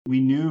we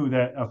knew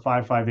that a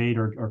 558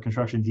 or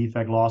construction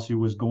defect lawsuit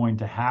was going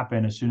to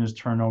happen as soon as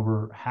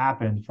turnover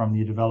happened from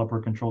the developer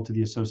control to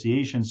the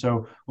association.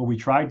 So what we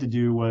tried to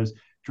do was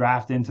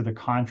draft into the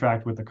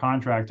contract with the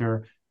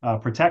contractor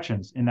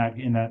protections in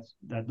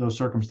those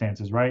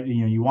circumstances, right?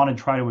 You want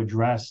to try to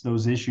address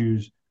those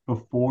issues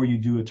before you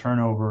do a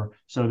turnover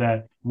so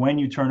that when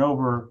you turn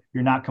over,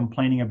 you're not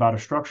complaining about a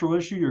structural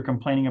issue, you're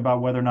complaining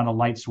about whether or not a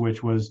light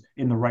switch was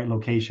in the right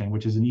location,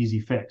 which is an easy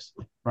fix,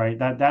 right?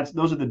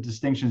 Those are the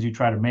distinctions you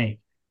try to make.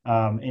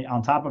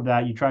 On top of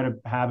that, you try to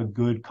have a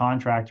good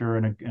contractor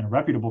and a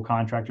reputable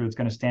contractor that's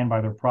going to stand by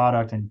their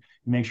product and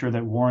make sure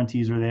that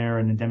warranties are there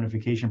and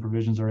indemnification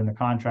provisions are in the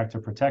contract to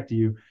protect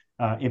you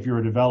if you're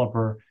a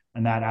developer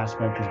in that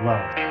aspect as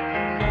well.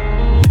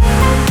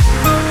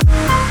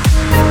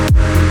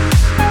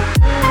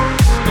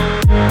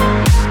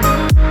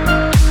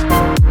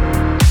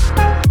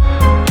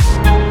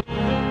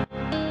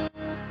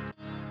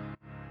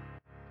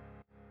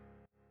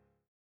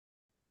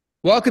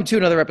 Welcome to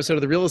another episode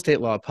of the Real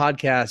Estate Law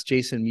Podcast.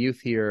 Jason Muth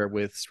here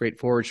with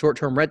straightforward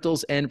short-term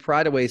rentals and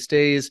pride-away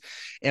stays.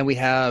 And we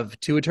have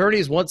two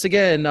attorneys once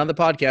again on the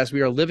podcast.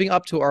 We are living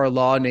up to our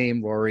law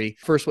name, Rory.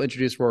 First, we'll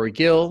introduce Rory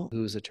Gill,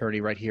 who's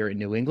attorney right here in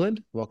New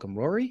England. Welcome,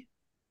 Rory.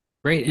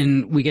 Great.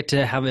 And we get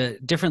to have a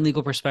different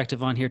legal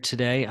perspective on here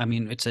today. I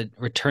mean, it's a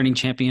returning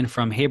champion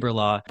from Haber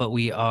Law, but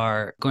we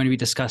are going to be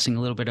discussing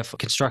a little bit of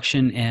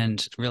construction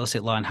and real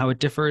estate law and how it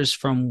differs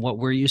from what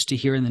we're used to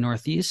here in the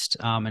Northeast,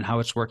 and how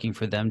it's working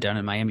for them down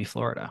in Miami,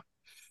 Florida.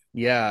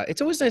 Yeah,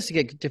 it's always nice to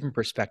get different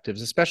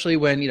perspectives, especially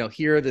when,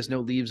 here there's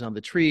no leaves on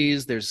the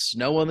trees. There's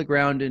snow on the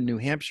ground in New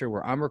Hampshire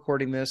where I'm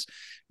recording this.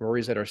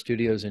 Rory's at our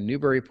studios in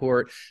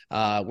Newburyport.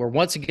 We're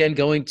once again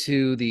going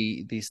to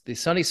the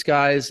sunny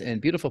skies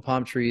and beautiful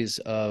palm trees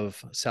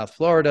of South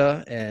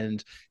Florida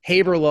and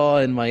Haber Law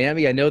in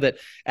Miami. I know that,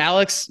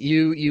 Alex,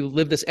 you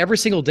live this every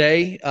single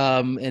day,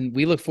 and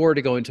we look forward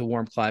to going to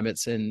warm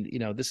climates. And,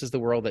 this is the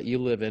world that you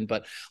live in.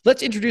 But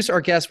let's introduce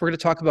our guests. We're going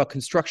to talk about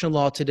construction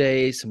law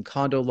today, some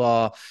condo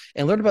law,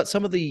 and learn about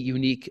some of the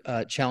unique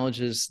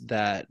challenges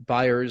that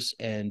buyers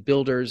and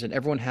builders and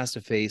everyone has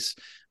to face,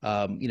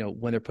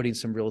 when they're putting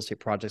some real estate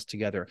projects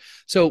together.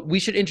 So we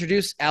should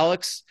introduce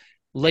Alex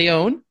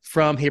Leone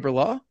from Haber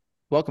Law.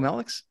 Welcome,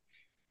 Alex.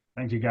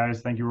 Thank you,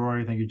 guys. Thank you,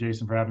 Rory. Thank you,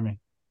 Jason, for having me.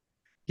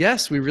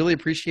 Yes, we really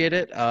appreciate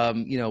it.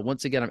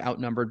 Once again, I'm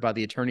outnumbered by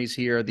the attorneys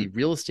here, the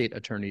real estate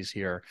attorneys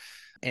here.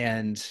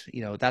 And,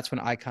 that's when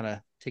I kind of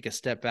take a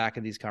step back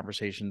in these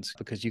conversations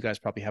because you guys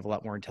probably have a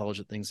lot more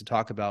intelligent things to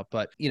talk about.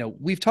 But,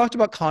 we've talked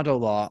about condo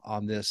law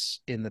on this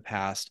in the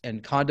past,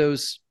 and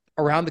condos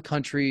around the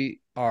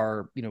country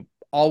are,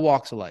 all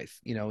walks of life.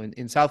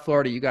 In South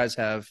Florida, you guys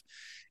have,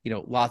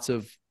 lots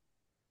of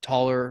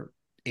taller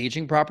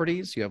aging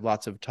properties. You have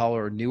lots of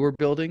taller, newer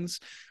buildings.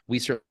 We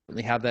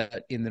certainly have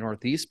that in the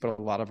Northeast, but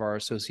a lot of our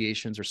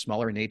associations are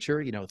smaller in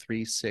nature,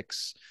 3,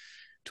 6,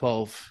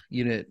 12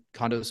 unit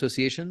condo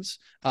associations.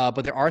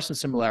 But there are some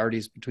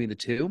similarities between the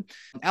two.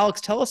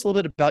 Alex, tell us a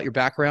little bit about your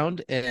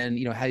background and,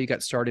 how you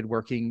got started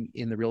working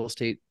in the real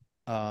estate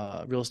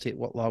law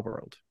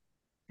world.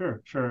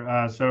 Sure.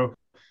 So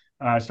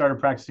I started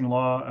practicing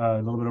law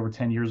a little bit over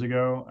 10 years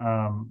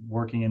ago,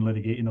 working in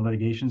the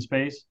litigation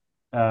space.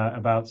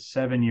 About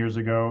 7 years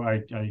ago,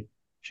 I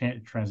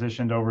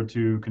transitioned over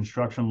to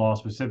construction law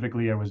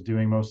specifically. I was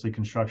doing mostly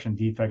construction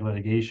defect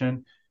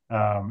litigation.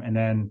 And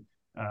then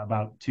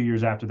about 2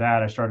 years after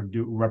that, I started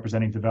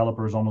representing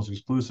developers almost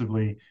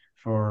exclusively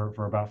for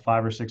about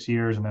 5 or 6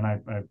 years. And then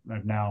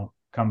I've now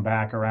come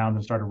back around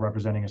and started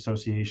representing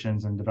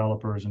associations and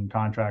developers and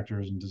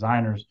contractors and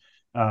designers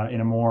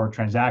in a more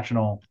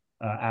transactional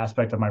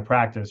aspect of my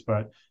practice.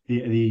 But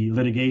the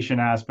litigation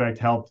aspect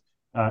helped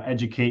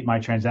educate my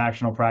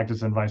transactional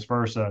practice and vice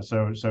versa.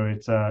 So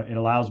it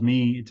allows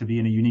me to be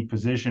in a unique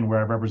position where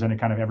I've represented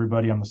kind of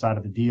everybody on the side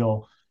of the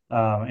deal,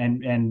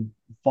 and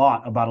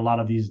fought about a lot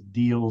of these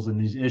deals and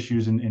these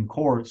issues in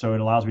court. So it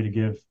allows me to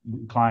give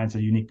clients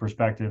a unique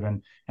perspective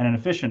and an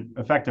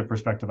effective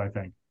perspective, I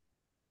think.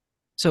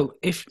 So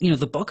if,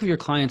 the bulk of your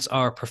clients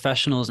are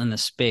professionals in the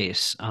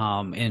space,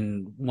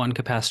 in one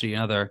capacity or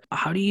another,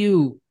 how do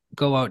you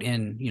go out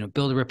and,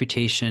 build a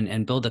reputation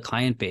and build a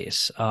client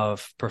base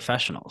of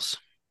professionals?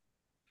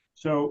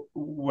 So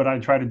what I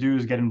try to do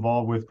is get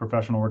involved with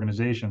professional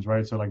organizations,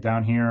 right? So like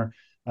down here,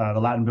 the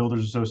Latin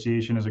Builders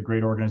Association is a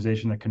great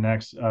organization that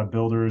connects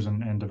builders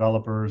and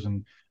developers,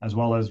 and as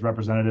well as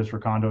representatives for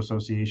condo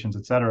associations,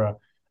 et cetera.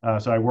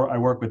 So I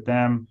work with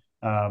them.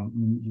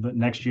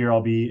 Next year,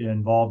 I'll be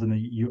involved in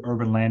the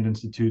Urban Land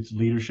Institute's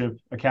Leadership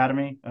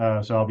Academy.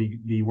 So I'll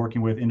be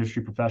working with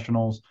industry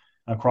professionals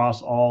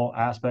across all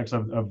aspects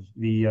of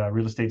the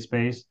real estate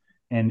space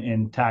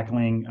and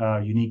tackling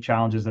unique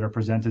challenges that are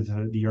presented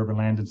to the Urban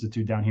Land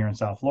Institute down here in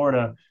South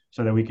Florida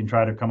so that we can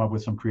try to come up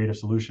with some creative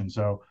solutions.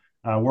 So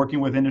working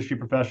with industry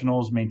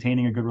professionals,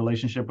 maintaining a good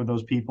relationship with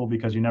those people,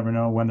 because you never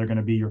know when they're going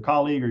to be your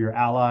colleague or your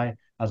ally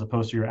as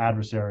opposed to your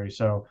adversary.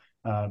 So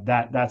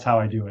that's how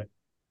I do it.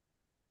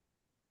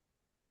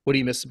 What do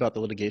you miss about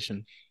the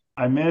litigation?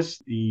 I miss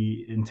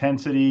the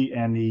intensity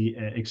and the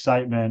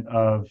excitement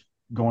of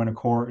going to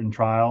court and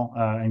trial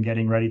and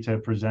getting ready to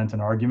present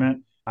an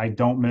argument. I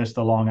don't miss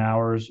the long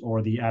hours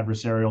or the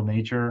adversarial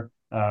nature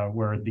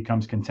where it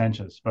becomes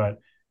contentious. But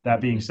that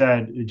being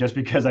said, just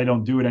because I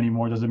don't do it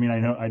anymore doesn't mean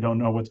I don't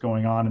know what's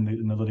going on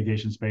in the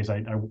litigation space.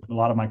 A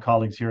lot of my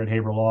colleagues here at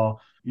Haber Law,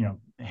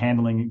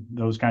 handling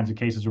those kinds of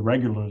cases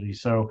regularly.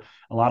 So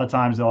a lot of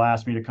times they'll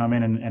ask me to come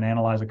in and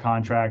analyze a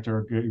contract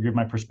or give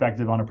my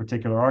perspective on a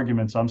particular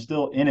argument. So I'm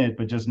still in it,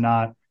 but just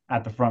not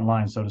at the front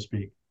line, so to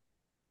speak.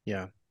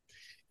 Yeah.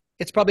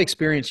 It's probably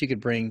experience you could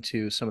bring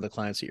to some of the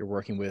clients that you're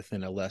working with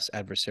in a less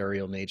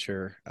adversarial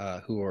nature,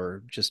 who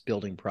are just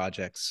building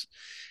projects.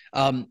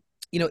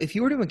 If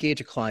you were to engage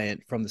a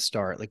client from the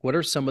start, like what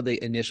are some of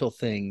the initial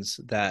things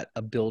that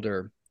a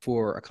builder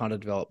for a condo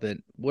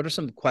development, what are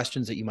some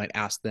questions that you might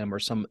ask them or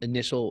some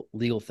initial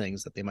legal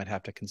things that they might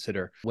have to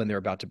consider when they're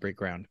about to break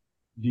ground?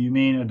 Do you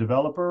mean a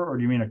developer or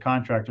do you mean a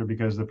contractor?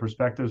 Because the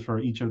perspectives for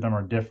each of them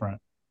are different.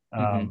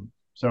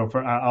 So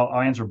I'll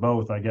answer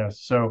both, I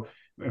guess. So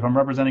if I'm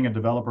representing a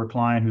developer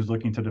client who's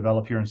looking to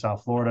develop here in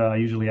South Florida, I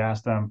usually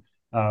ask them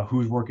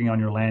who's working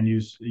on your land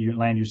use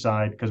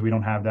side, because we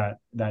don't have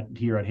that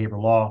here at Haber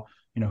Law.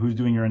 Who's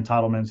doing your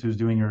entitlements, who's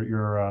doing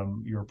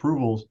your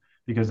approvals,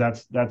 because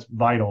that's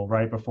vital,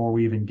 right? Before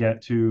we even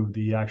get to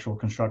the actual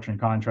construction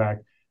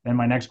contract. Then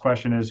my next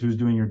question is who's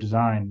doing your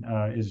design?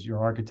 Is your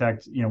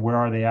architect, where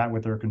are they at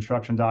with their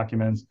construction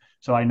documents?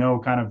 So I know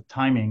kind of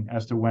timing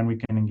as to when we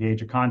can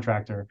engage a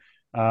contractor.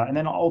 And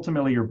then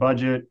ultimately your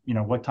budget,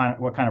 what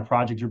kind of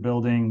project you're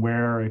building,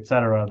 where, et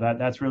cetera.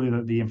 That's really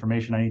the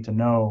information I need to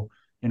know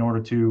in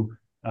order to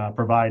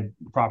provide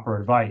proper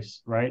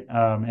advice, right?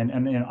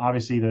 And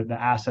obviously the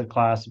asset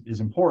class is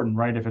important,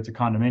 right? If it's a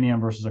condominium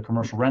versus a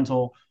commercial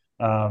rental,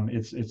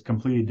 it's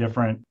completely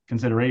different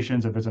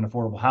considerations. If it's an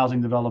affordable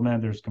housing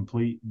development, there's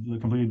completely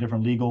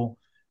different legal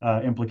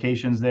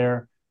implications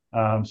there.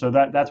 So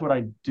that's what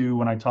I do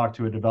when I talk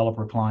to a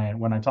developer client.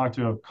 When I talk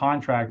to a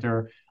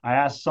contractor, I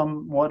ask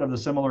somewhat of the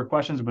similar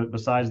questions, but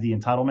besides the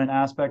entitlement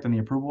aspect and the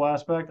approval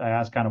aspect, I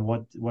ask kind of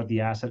what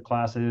the asset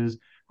class is,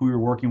 who you're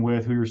working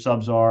with, who your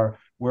subs are,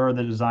 where are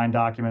the design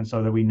documents,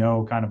 so that we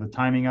know kind of the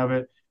timing of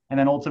it. And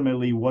then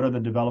ultimately, what are the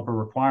developer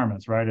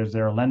requirements, right? Is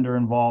there a lender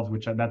involved?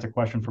 Which that's a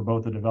question for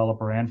both the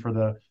developer and for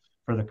the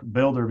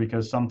builder,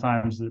 because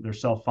sometimes they're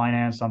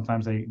self-financed,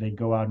 sometimes they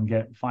go out and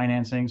get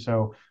financing.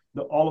 So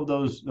all of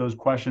those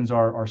questions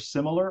are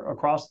similar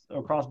across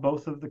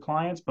both of the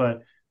clients,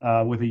 but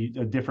with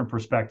a different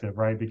perspective,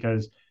 right?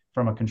 Because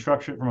from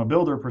a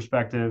builder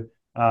perspective,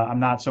 I'm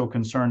not so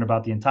concerned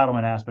about the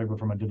entitlement aspect, but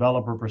from a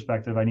developer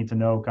perspective, I need to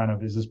know kind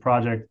of, is this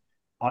project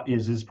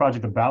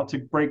about to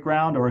break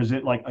ground, or is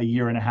it like a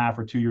year and a half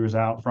or 2 years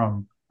out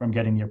from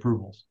getting the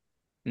approvals?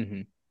 I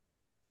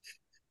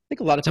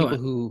think a lot of people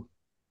who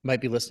might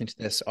be listening to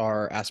this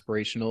are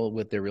aspirational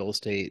with their real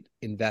estate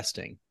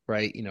investing,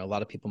 right? A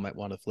lot of people might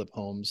want to flip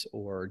homes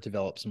or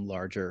develop some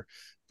larger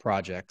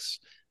projects.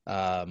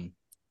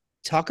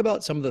 Talk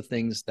about some of the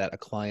things that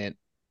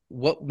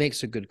what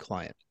makes a good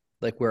client,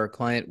 like where a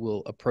client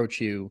will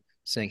approach you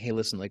saying, hey,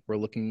 listen, like we're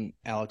looking,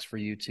 Alex, for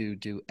you to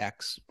do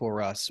X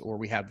for us, or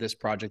we have this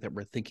project that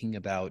we're thinking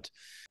about.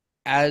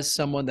 As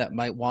someone that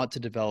might want to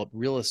develop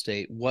real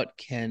estate, what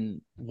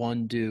can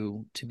one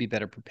do to be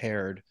better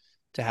prepared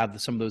to have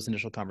some of those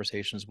initial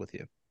conversations with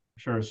you?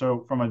 Sure.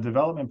 So from a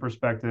development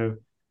perspective,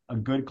 a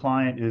good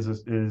client is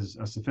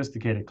a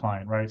sophisticated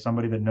client, right?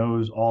 Somebody that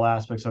knows all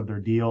aspects of their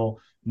deal,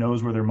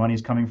 knows where their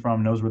money's coming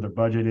from, knows where their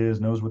budget is,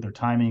 knows what their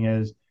timing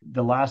is.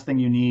 The last thing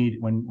you need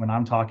when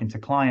I'm talking to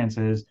clients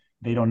is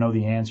they don't know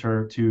the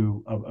answer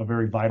to a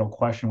very vital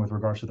question with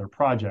regards to their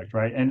project,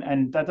 right?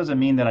 And that doesn't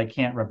mean that I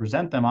can't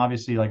represent them.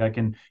 Obviously, like I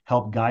can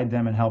help guide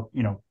them and help,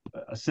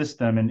 assist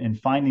them in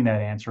finding that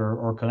answer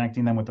or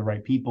connecting them with the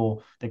right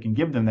people that can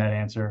give them that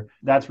answer.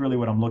 That's really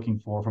what I'm looking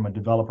for from a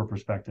developer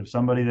perspective.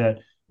 Somebody that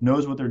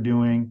knows what they're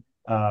doing,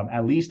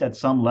 at least at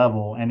some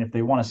level. And if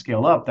they want to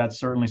scale up, that's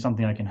certainly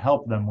something I can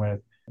help them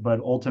with.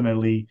 But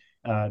ultimately,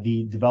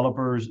 the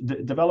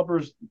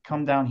developers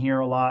come down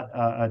here a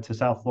lot to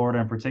South Florida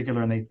in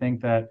particular, and they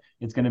think that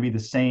it's going to be the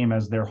same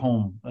as their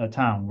home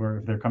town, where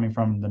if they're coming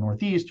from the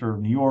Northeast or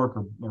New York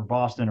or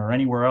Boston or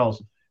anywhere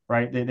else,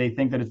 right? They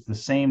think that it's the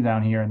same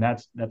down here, and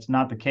that's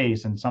not the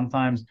case. And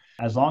sometimes,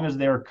 as long as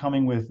they're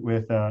coming with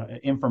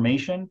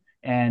information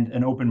and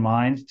an open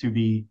mind to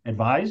be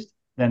advised,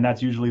 then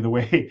that's usually the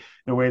way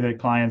that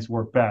clients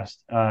work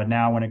best.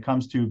 Now, when it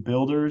comes to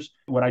builders,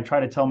 what I try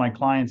to tell my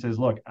clients is,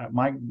 look,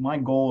 my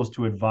goal is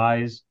to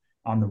advise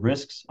on the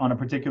risks on a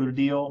particular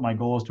deal. My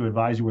goal is to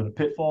advise you where the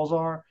pitfalls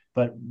are,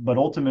 but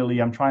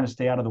ultimately, I'm trying to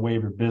stay out of the way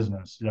of your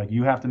business. Like,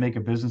 you have to make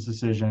a business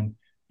decision.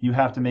 You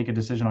have to make a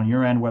decision on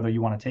your end whether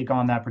you want to take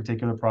on that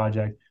particular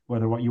project,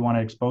 whether what you want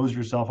to expose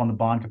yourself on the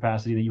bond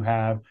capacity that you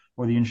have,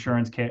 or the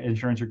insurance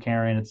you're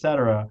carrying, et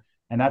cetera.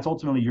 And that's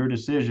ultimately your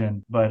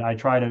decision. But I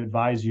try to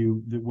advise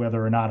you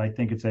whether or not I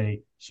think it's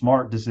a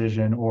smart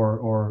decision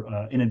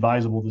or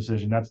inadvisable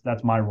decision.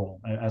 That's my role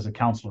as a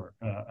counselor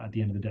at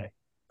the end of the day.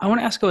 I want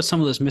to ask about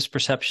some of those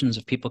misperceptions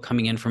of people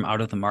coming in from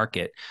out of the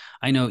market.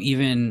 I know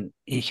even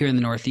here in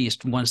the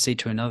Northeast, one state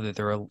to another,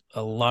 there are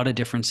a lot of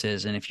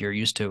differences. And if you're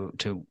used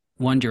to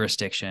one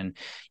jurisdiction,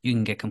 you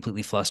can get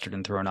completely flustered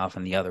and thrown off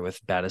in the other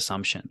with bad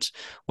assumptions.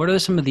 What are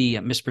some of the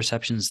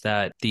misperceptions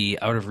that the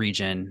out of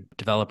region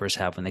developers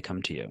have when they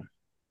come to you?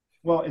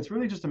 Well, it's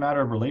really just a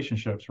matter of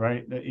relationships,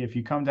 right? If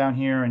you come down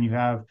here and you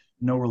have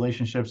no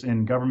relationships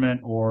in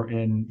government or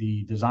in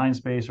the design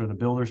space or the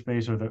builder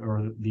space or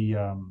the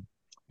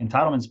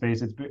entitlement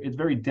space, it's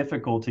very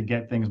difficult to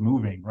get things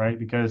moving, right?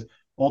 Because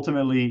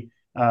ultimately,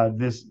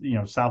 this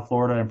South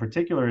Florida in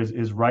particular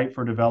is ripe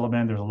for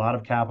development. There's a lot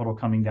of capital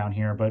coming down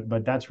here,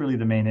 but that's really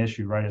the main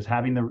issue, right? Is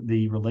having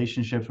the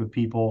relationships with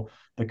people,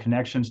 the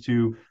connections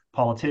to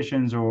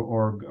politicians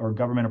or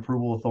government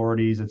approval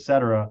authorities, et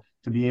cetera,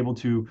 to be able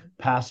to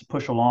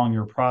push along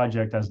your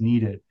project as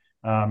needed.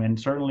 And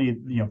certainly,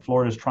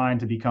 Florida is trying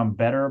to become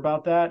better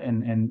about that,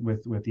 and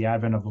with the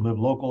advent of the Live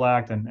Local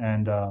Act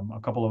and a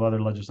couple of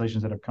other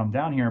legislations that have come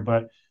down here.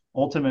 But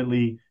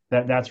ultimately,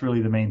 that's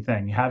really the main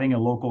thing. Having a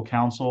local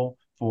council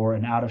for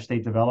an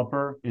out-of-state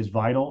developer is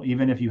vital.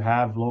 Even if you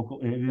have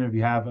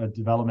a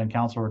development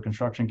council or a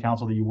construction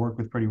council that you work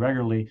with pretty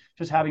regularly,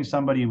 just having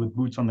somebody with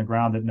boots on the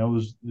ground that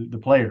knows the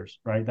players,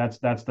 right? That's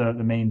the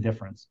main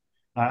difference.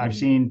 I've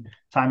seen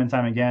time and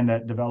time again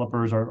that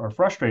developers are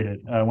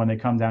frustrated when they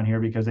come down here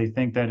because they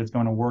think that it's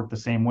going to work the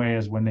same way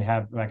as when they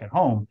have back at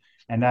home.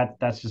 And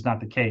that's just not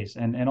the case.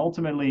 And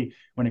ultimately,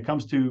 when it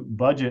comes to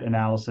budget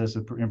analysis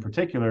in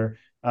particular,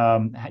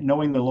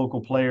 knowing the local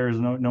players,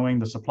 knowing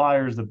the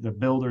suppliers, the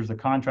builders, the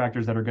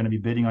contractors that are going to be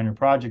bidding on your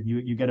project,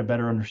 you get a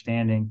better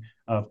understanding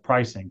of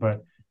pricing.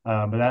 But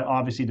that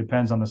obviously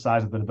depends on the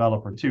size of the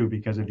developer too,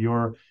 because if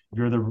you're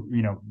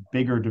the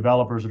bigger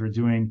developers that are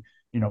doing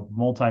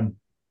multi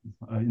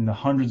in the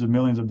hundreds of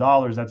millions of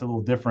dollars, that's a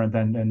little different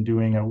than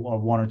doing a $1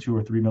 or $2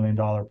 or $3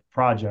 million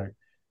project.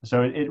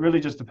 So it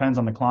really just depends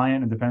on the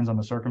client and depends on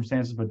the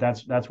circumstances, but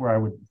that's where I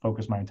would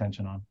focus my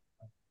attention on.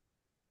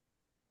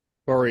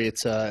 Rory,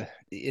 it's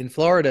in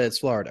Florida, it's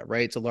Florida,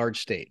 right? It's a large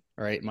state,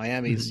 all right?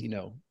 Miami's,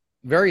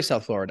 very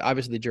South Florida.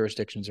 Obviously, the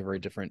jurisdictions are very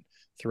different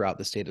throughout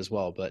the state as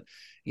well. But,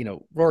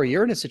 Rory,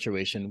 you're in a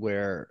situation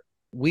where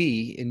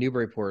we in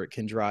Newburyport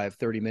can drive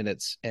 30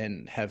 minutes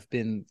and have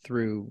been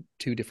through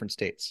three different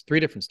states,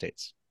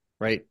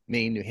 right?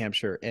 Maine, New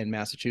Hampshire, and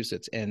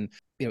Massachusetts. And,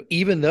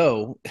 even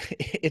though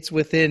it's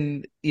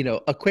within,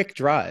 a quick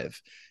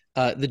drive,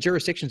 the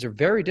jurisdictions are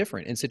very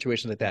different in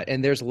situations like that.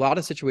 And there's a lot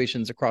of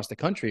situations across the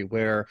country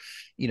where,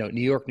 New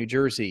York, New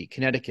Jersey,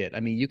 Connecticut, I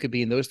mean, you could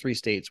be in those three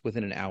states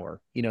within an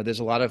hour. There's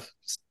a lot of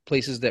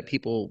places that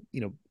people,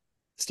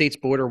 states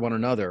border one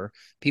another.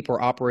 People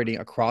are operating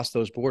across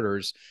those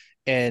borders.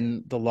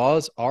 And the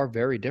laws are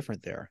very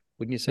different there,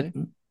 wouldn't you say?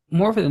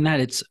 More than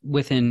that,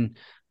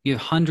 you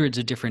have hundreds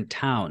of different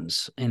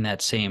towns in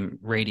that same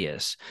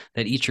radius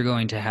that each are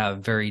going to have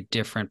very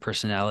different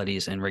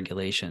personalities and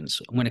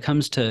regulations. When it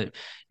comes to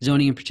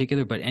zoning in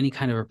particular, but any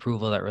kind of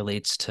approval that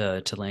relates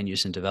to land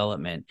use and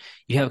development,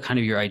 you have kind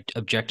of your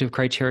objective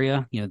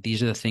criteria.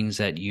 These are the things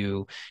that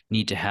you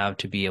need to have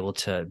to be able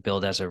to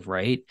build as of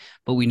right.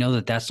 But we know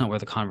that that's not where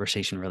the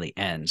conversation really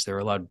ends. There are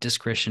a lot of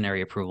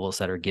discretionary approvals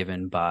that are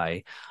given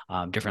by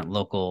different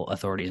local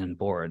authorities and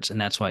boards.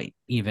 And that's why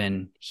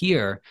even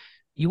here,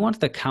 you want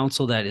the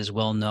council that is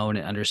well known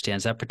and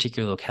understands that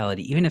particular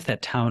locality, even if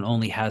that town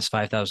only has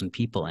 5,000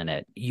 people in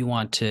it. You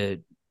want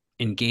to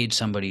engage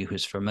somebody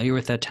who's familiar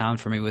with that town,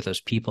 familiar with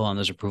those people on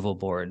those approval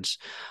boards,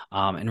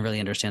 and really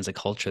understands the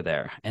culture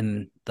there.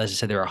 And as I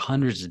said, there are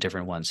hundreds of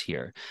different ones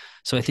here.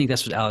 So I think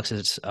that's what Alex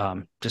is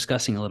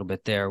discussing a little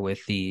bit there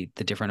with the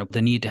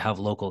need to have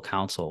local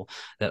counsel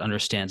that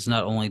understands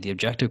not only the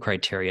objective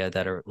criteria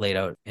that are laid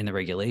out in the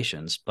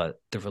regulations,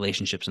 but the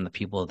relationships and the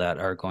people that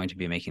are going to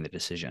be making the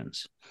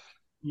decisions.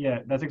 Yeah,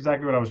 that's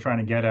exactly what I was trying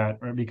to get at,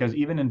 right? Because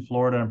even in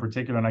Florida in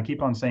particular, and I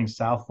keep on saying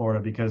South Florida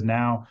because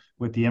now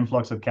with the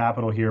influx of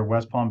capital here,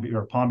 Palm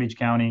Beach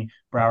County,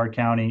 Broward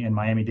County, and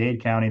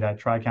Miami-Dade County, that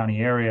tri-county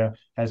area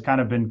has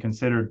kind of been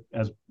considered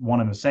as one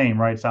and the same,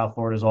 right? South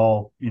Florida is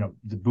all,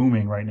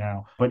 booming right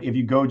now. But if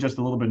you go just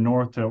a little bit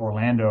north to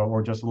Orlando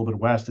or just a little bit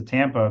west to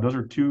Tampa, those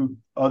are two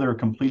other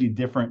completely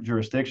different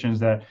jurisdictions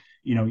that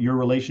your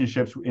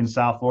relationships in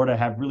South Florida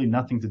have really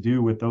nothing to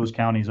do with those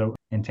counties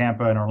in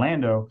Tampa and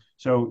Orlando.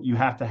 So you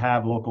have to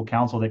have local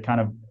counsel that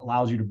kind of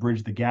allows you to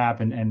bridge the gap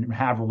and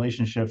have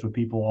relationships with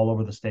people all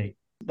over the state.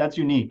 That's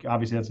unique.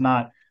 Obviously, that's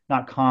not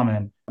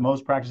common.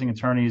 Most practicing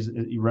attorneys,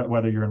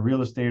 whether you're in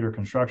real estate or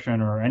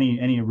construction or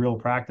any real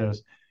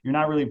practice, you're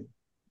not really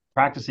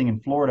practicing in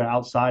Florida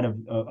outside of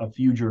a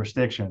few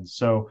jurisdictions.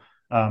 So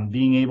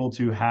being able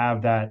to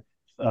have that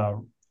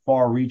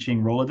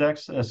far-reaching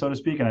Rolodex, so to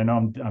speak. And I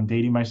know I'm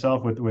dating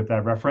myself with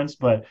that reference,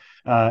 but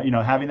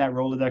having that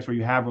Rolodex where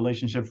you have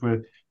relationships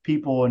with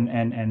people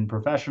and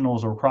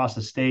professionals across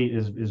the state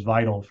is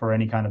vital for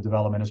any kind of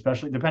development,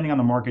 especially depending on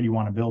the market you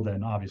want to build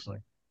in, obviously.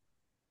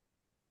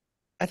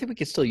 I think we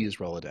can still use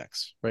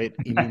Rolodex, right?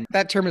 I mean,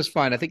 that term is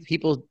fine. I think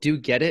people do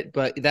get it,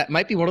 but that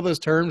might be one of those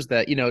terms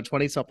that,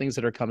 20 somethings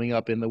that are coming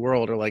up in the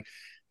world are like,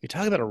 You're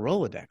talking about a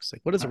Rolodex.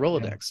 Like, what is a Yeah.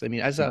 Rolodex? I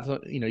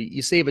mean,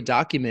 you save a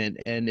document,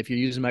 and if you're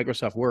using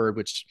Microsoft Word,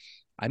 which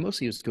I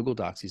mostly use Google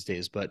Docs these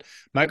days, but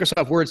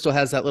Microsoft Word still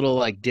has that little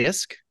like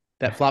disk,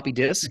 that floppy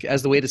disk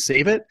as the way to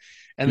save it.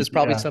 And there's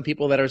probably Yeah. some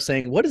people that are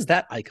saying, what is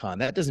that icon?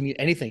 That doesn't mean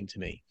anything to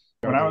me.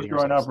 When I was Dating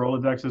growing up,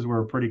 ourselves. Rolodexes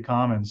were pretty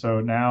common. So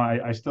now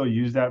I still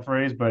use that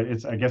phrase, but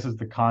I guess it's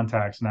the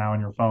contacts now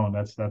in your phone.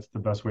 That's the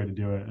best way to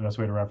do it, the best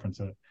way to reference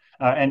it.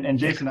 And Yeah.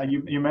 Jason,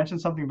 you mentioned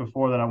something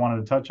before that I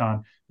wanted to touch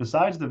on.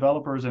 Besides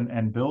developers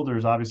and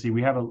builders, obviously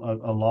we have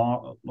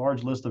a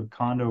large list of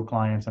condo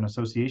clients and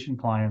association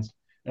clients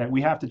that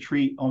we have to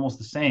treat almost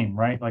the same,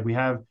 right? Like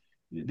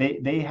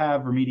they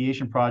have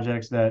remediation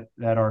projects that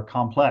are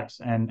complex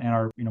and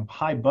are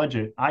high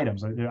budget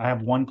items. I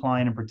have one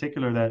client in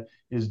particular that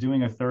is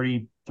doing a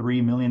 $33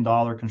 million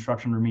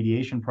construction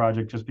remediation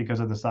project just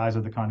because of the size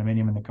of the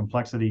condominium and the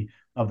complexity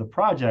of the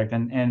project.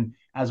 And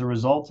as a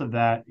result of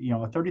that,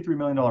 a $33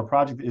 million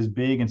project is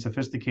big and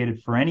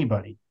sophisticated for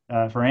anybody,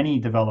 for any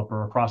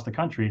developer across the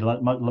country,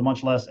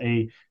 much less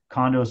a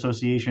condo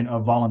association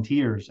of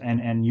volunteers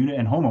and unit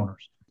and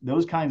homeowners.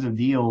 Those kinds of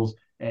deals,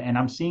 and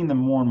I'm seeing them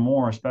more and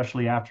more,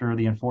 especially after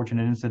the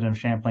unfortunate incident of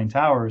Champlain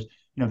Towers.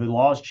 The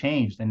laws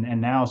changed,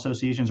 and now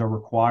associations are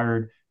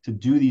required to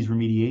do these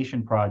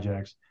remediation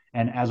projects.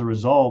 And as a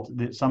result,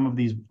 some of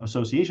these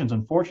associations,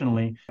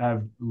 unfortunately,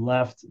 have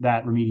left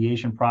that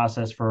remediation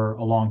process for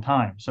a long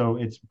time. So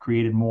it's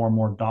created more and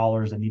more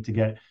dollars that need to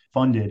get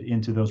funded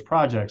into those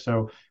projects.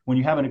 So when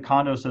you have a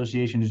condo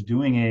association who's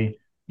doing a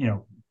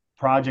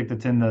project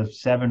that's in the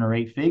 7 or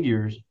 8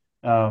 figures,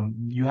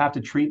 you have to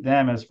treat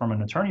them as, from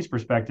an attorney's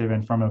perspective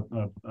and from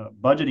a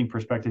budgeting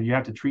perspective, you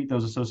have to treat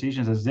those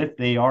associations as if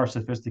they are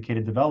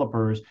sophisticated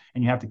developers,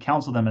 and you have to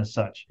counsel them as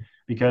such,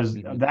 because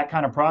that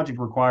kind of project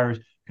requires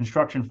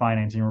construction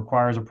financing,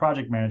 requires a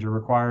project manager,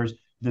 requires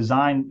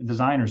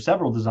designers,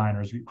 several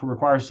designers,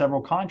 requires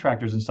several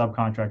contractors and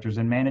subcontractors,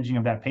 and managing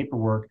of that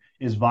paperwork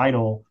is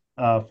vital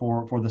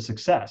for the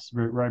success,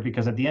 right?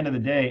 Because at the end of the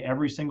day,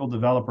 every single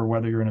developer,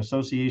 whether you're an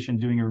association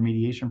doing a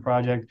remediation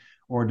project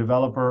or a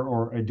developer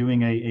or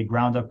doing a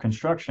ground up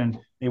construction,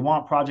 they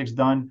want projects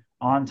done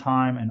on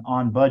time and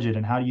on budget.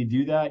 And how do you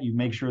do that? You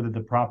make sure that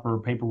the proper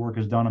paperwork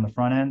is done on the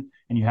front end,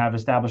 and you have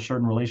established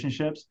certain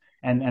relationships.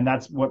 And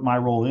that's what my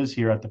role is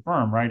here at the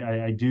firm, right?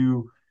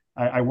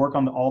 I work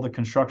on all the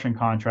construction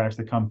contracts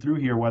that come through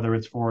here, whether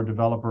it's for a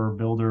developer,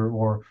 builder,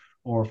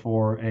 or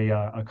for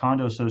a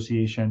condo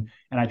association,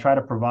 and I try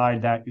to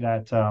provide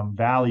that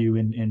value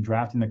in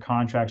drafting the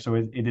contract, so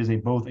it is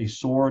both a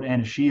sword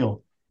and a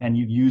shield, and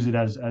you use it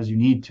as you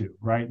need to,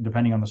 right,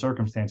 depending on the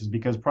circumstances,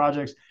 because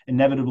projects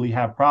inevitably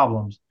have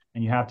problems,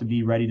 and you have to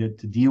be ready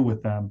to deal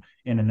with them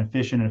in an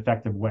efficient and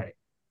effective way.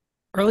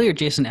 Earlier,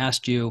 Jason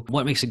asked you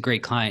what makes a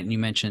great client, and you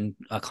mentioned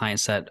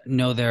clients that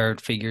know their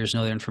figures,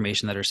 know their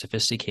information, that are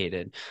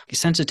sophisticated. You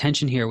sense a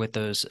tension here with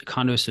those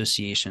condo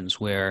associations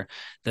where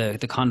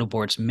the condo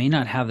boards may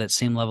not have that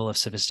same level of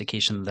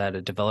sophistication that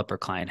a developer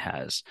client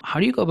has. How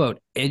do you go about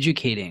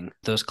educating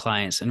those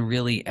clients and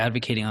really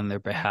advocating on their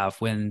behalf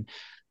when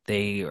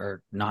they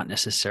are not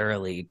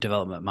necessarily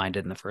development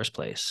minded in the first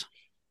place?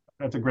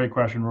 That's a great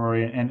question,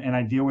 Rory, and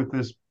I deal with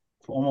this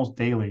almost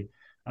daily.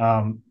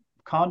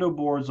 Condo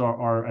boards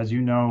are, as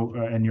you know,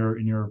 in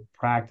your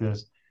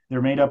practice,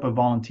 they're made up of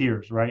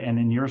volunteers, right? And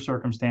in your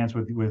circumstance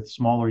with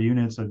smaller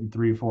units of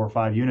 3, 4, or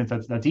 5 units,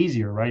 that's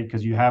easier, right?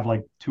 Because you have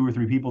like 2 or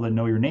 3 people that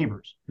know your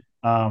neighbors.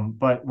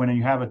 But when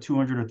you have a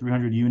 200 or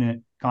 300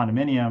 unit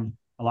condominium,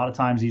 a lot of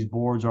times these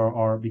boards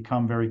are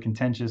become very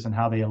contentious, and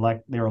how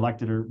they're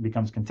elected or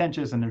becomes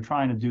contentious, and they're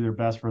trying to do their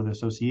best for the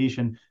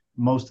association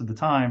most of the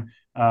time,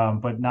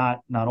 but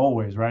not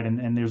always, right?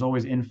 And there's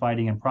always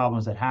infighting and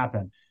problems that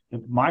happen.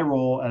 My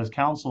role as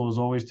counsel is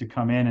always to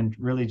come in and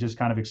really just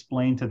kind of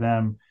explain to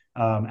them,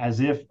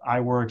 as if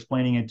I were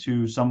explaining it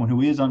to someone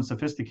who is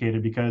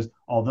unsophisticated, because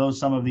although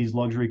some of these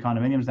luxury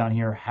condominiums down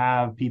here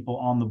have people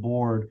on the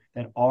board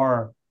that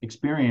are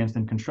experienced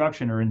in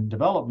construction or in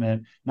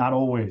development, not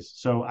always.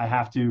 So I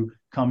have to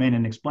come in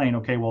and explain,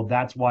 okay, well,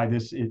 that's why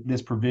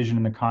this provision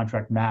in the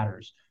contract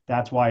matters.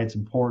 That's why it's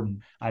important.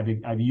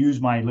 I've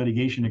used my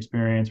litigation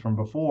experience from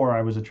before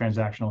I was a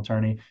transactional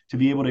attorney to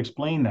be able to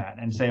explain that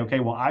and say,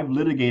 okay, well, I've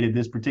litigated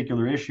this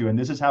particular issue, and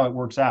this is how it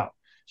works out.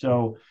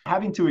 So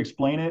having to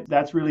explain it,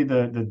 that's really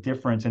the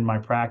difference in my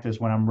practice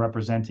when I'm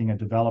representing a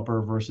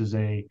developer versus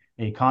a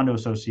condo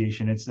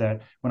association. It's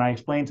that when I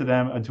explain to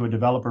them, to a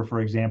developer, for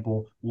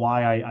example,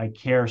 why I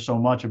care so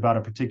much about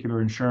a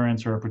particular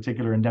insurance or a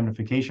particular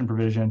indemnification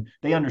provision,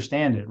 they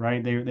understand it,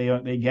 right?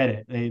 They get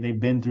it. They've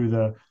been through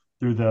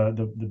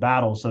the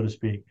battle, so to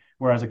speak.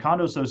 Whereas a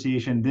condo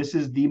association, this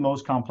is the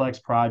most complex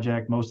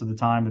project most of the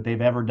time that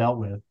they've ever dealt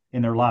with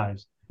in their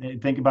lives.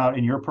 Think about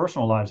in your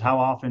personal lives, how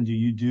often do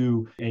you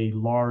do a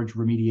large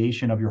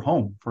remediation of your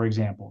home, for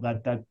example?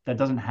 That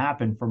doesn't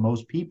happen for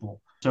most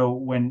people. So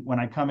when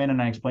I come in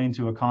and I explain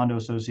to a condo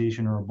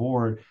association or a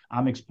board,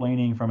 I'm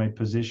explaining from a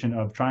position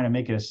of trying to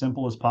make it as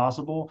simple as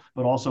possible,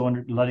 but also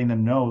letting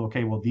them know,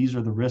 okay, well, these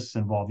are the risks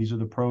involved. These are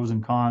the pros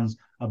and cons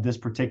of this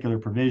particular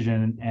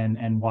provision,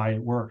 and why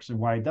it works and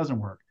why it doesn't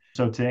work.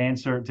 So to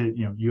answer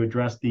to, you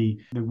address the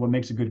what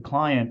makes a good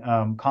client,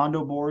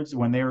 condo boards,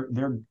 when they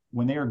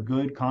are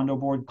good condo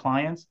board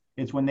clients,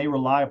 it's when they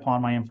rely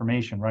upon my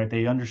information, right?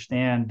 They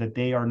understand that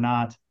they are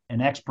not an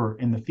expert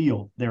in the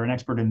field. They're an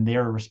expert in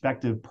their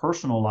respective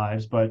personal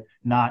lives, but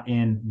not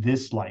in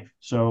this life.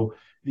 So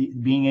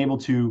being able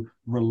to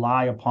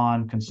rely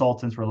upon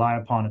consultants, rely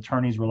upon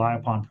attorneys, rely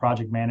upon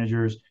project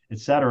managers, et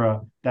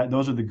cetera, that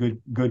those are the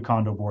good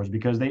condo boards,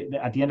 because they,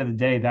 at the end of the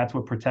day, that's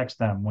what protects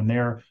them. When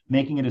they're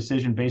making a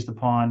decision based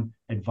upon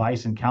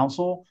advice and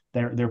counsel,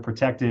 they're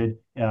protected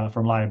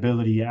from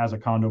liability as a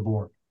condo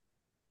board.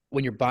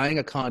 When you're buying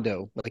a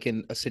condo, like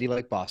in a city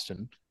like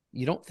Boston,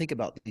 you don't think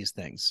about these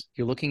things.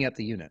 You're looking at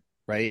the unit,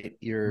 right?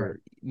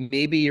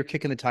 Maybe you're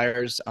kicking the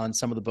tires on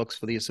some of the books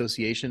for the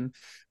association,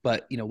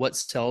 but what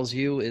sells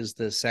you is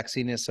the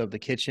sexiness of the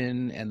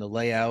kitchen and the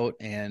layout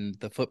and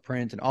the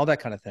footprint and all that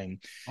kind of thing.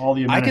 All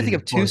the I amenities, can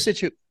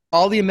think of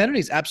all the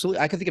amenities.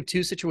 Absolutely. I can think of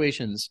two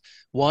situations.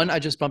 One, I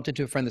just bumped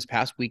into a friend this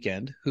past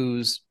weekend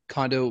whose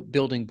condo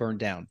building burned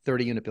down,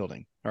 30-unit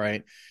building. All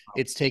right.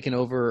 It's taken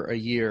over a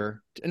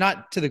year,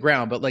 not to the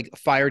ground, but like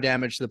fire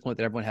damage to the point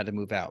that everyone had to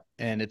move out.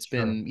 And it's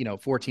been,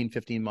 14,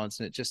 15 months,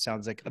 and it just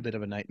sounds like a bit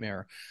of a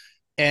nightmare.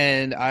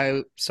 And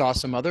I saw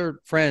some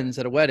other friends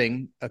at a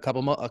wedding a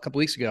couple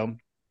weeks ago,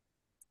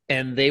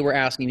 and they were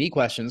asking me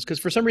questions because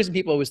for some reason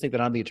people always think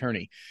that I'm the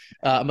attorney.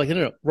 I'm like,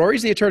 no,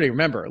 Rory's the attorney.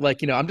 Remember,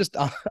 I'm just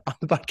on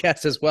the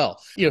podcast as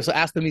well. So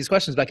ask them these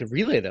questions, but I could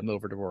relay them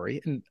over to Rory.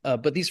 And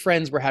but these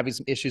friends were having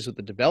some issues with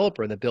the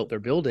developer that built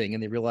their building,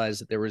 and they realized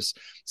that there was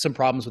some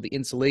problems with the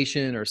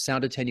insulation or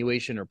sound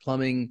attenuation or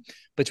plumbing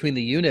between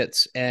the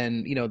units.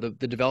 And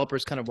the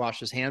developers kind of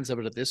washed his hands of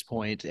it at this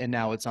point, and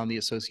now it's on the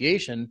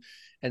association.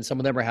 And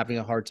some of them are having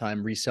a hard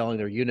time reselling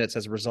their units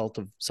as a result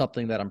of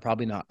something that I'm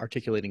probably not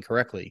articulating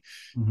correctly.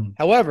 Mm-hmm.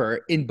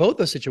 However, in both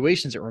those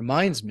situations, it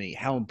reminds me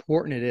how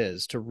important it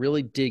is to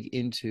really dig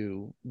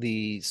into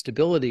the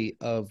stability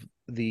of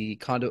the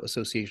condo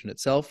association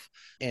itself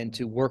and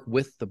to work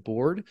with the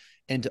board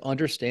and to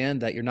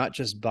understand that you're not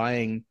just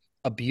buying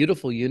a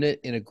beautiful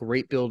unit in a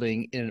great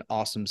building in an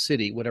awesome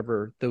city,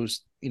 whatever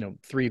those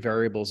three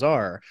variables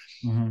are.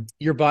 Mm-hmm.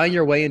 You're buying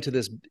your way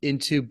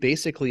into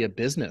basically a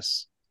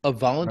business. A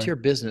volunteer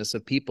business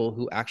of people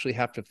who actually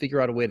have to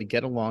figure out a way to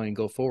get along and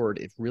go forward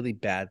if really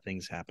bad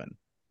things happen.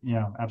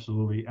 Yeah,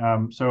 absolutely.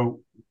 So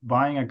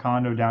buying a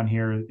condo down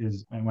here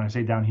is, and when I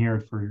say down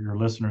here for your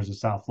listeners in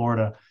South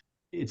Florida,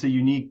 it's a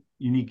unique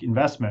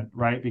investment,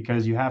 right?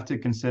 Because you have to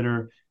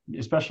consider,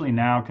 especially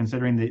now,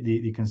 considering the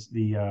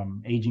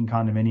aging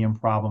condominium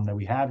problem that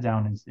we have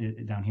down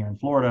here in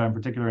Florida, in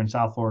particular in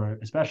South Florida,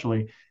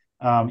 especially.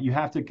 You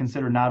have to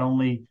consider not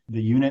only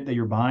the unit that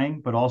you're buying,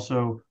 but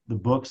also the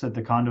books that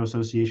the condo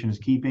association is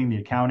keeping, the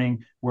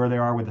accounting, where they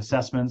are with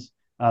assessments,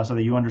 so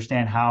that you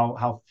understand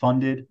how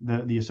funded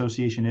the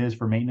association is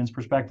for maintenance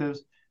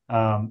perspectives,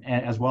 and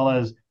as well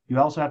as you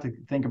also have to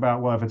think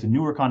about, well, if it's a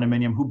newer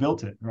condominium, who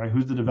built it, right?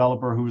 Who's the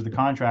developer? Who's the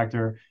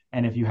contractor?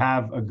 And if you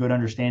have a good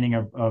understanding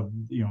of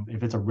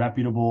if it's a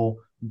reputable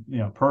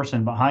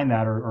person behind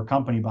that or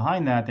company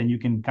behind that, then you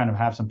can kind of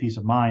have some peace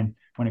of mind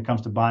when it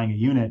comes to buying a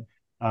unit.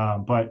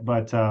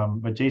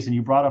 But Jason,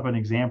 you brought up an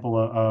example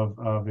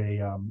of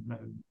a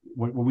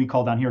what we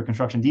call down here a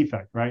construction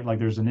defect, right? Like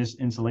there's an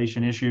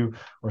insulation issue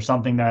or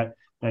something that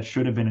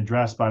should have been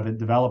addressed by the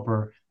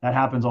developer. That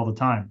happens all the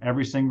time.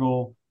 Every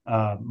single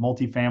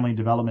multifamily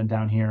development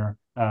down here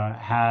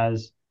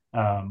has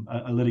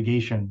a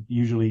litigation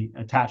usually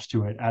attached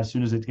to it as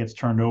soon as it gets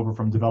turned over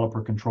from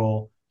developer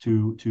control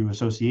to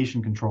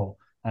association control.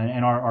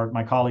 And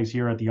my colleagues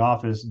here at the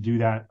office do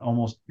that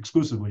almost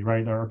exclusively,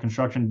 right? Our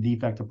construction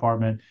defect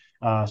department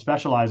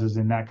specializes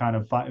in that kind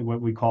of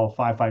what we call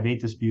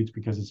 558 disputes,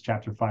 because it's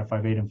Chapter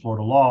 558 in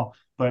Florida law.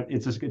 But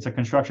it's a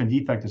construction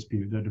defect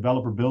dispute. The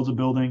developer builds a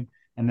building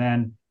and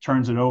then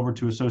turns it over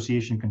to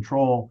association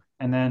control,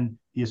 and then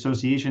the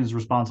association is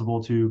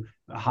responsible to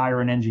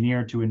hire an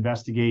engineer to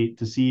investigate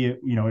to see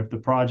if the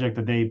project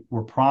that they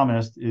were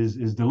promised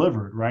is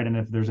delivered, right? And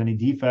if there's any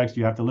defects,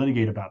 you have to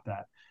litigate about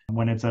that.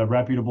 When it's a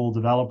reputable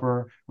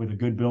developer with a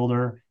good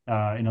builder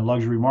in a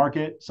luxury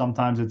market,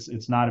 sometimes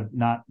it's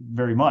not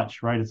very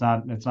much, right? It's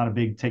not a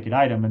big ticket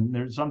item, and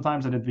there's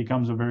sometimes that it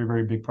becomes a very,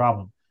 very big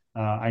problem.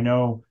 I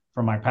know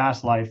from my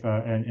past life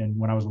and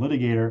when I was a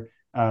litigator,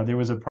 there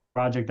was a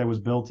project that was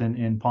built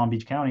in Palm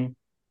Beach County.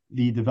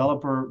 The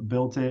developer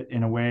built it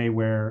in a way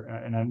where,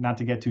 and not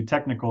to get too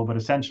technical, but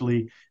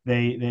essentially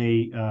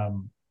the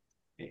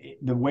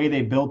way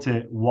they built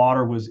it,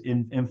 water was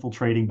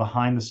infiltrating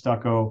behind the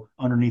stucco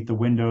underneath the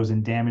windows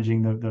and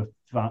damaging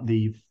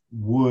the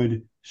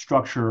wood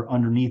structure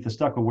underneath the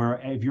stucco, where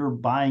if you're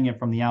buying it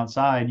from the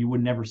outside, you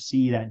would never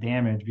see that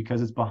damage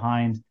because it's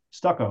behind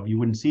stucco. You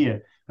wouldn't see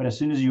it. But as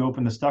soon as you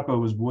open the stucco, it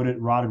was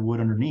rotted wood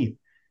underneath.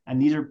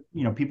 And these are,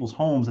 people's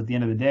homes at the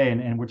end of the day.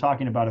 And we're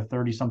talking about a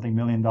 $30-something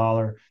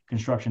million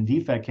construction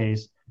defect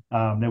case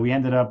that we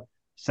ended up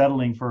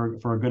settling for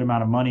a good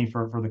amount of money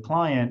for the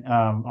client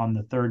on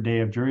the third day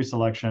of jury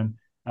selection.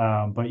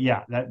 But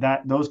yeah,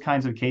 that those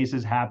kinds of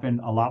cases happen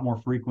a lot more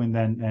frequent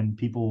than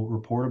people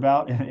report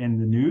about in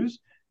the news.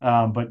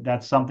 But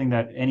that's something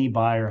that any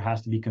buyer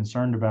has to be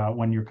concerned about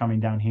when you're coming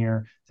down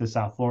here to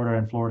South Florida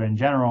and Florida in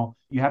general.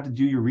 You have to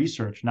do your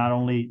research, not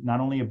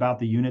only about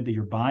the unit that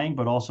you're buying,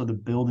 but also the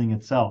building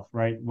itself,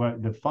 right?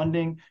 What the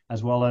funding,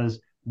 as well as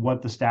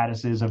what the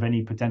status is of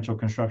any potential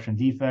construction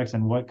defects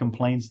and what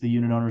complaints the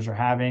unit owners are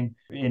having.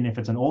 And if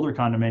it's an older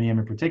condominium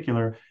in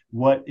particular,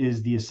 what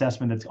is the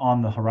assessment that's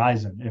on the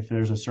horizon? If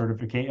there's a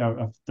certificate,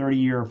 a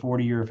 30-year,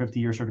 40-year,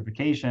 50-year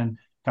certification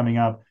coming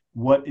up,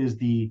 what is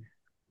the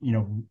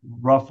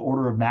rough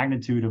order of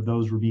magnitude of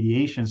those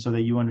remediations so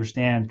that you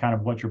understand kind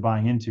of what you're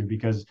buying into?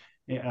 Because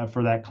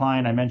for that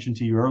client I mentioned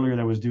to you earlier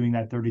that was doing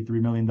that $33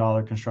 million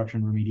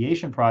construction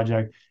remediation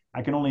project,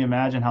 I can only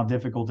imagine how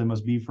difficult it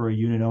must be for a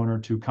unit owner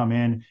to come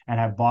in and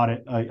have bought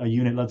a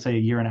unit, let's say a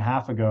year and a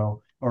half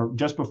ago, or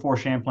just before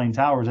Champlain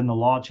Towers, and the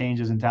law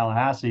changes in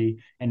Tallahassee,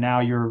 and now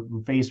you're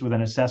faced with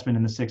an assessment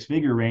in the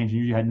six-figure range,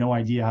 and you had no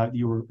idea how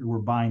you were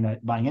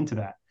buying into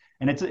that.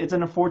 And it's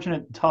an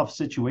unfortunate, tough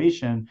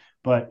situation,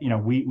 but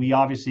we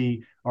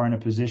obviously are in a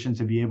position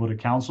to be able to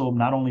counsel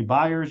not only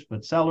buyers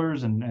but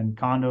sellers and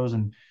condos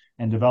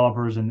and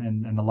developers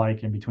and the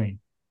like in between.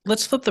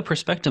 Let's flip the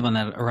perspective on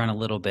that around a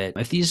little bit.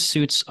 If these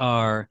suits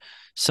are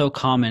so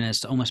common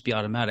as to almost be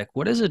automatic,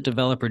 what does a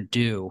developer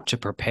do to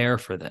prepare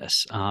for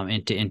this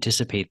and to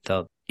anticipate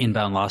the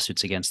inbound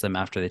lawsuits against them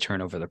after they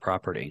turn over the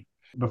property?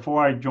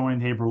 Before I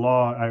joined Haber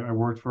Law, I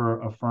worked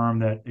for a firm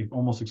that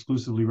almost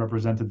exclusively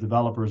represented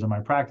developers in my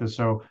practice.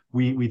 So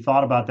we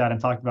thought about that and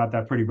talked about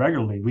that pretty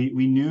regularly.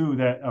 We knew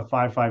that a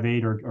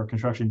 558 or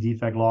construction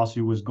defect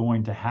lawsuit was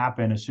going to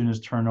happen as soon as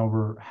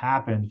turnover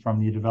happened from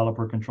the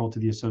developer control to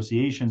the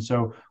association.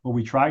 So what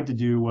we tried to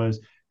do was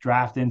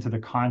draft into the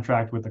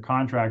contract with the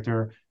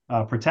contractor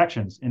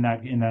protections in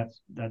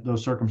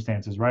those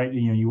circumstances, right?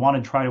 You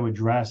want to try to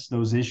address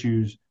those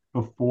issues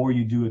before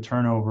you do a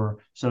turnover,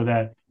 so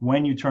that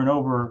when you turn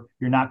over,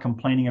 you're not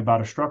complaining about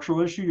a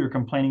structural issue, you're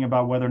complaining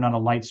about whether or not a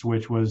light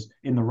switch was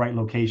in the right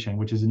location,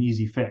 which is an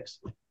easy fix,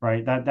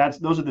 right?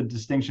 Those are the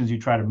distinctions you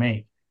try to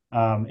make.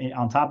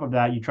 On top of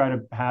that, you try to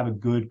have a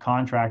good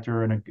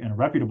contractor and a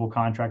reputable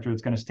contractor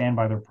that's going to stand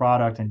by their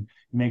product and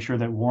make sure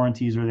that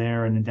warranties are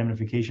there and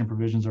indemnification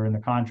provisions are in the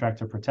contract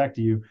to protect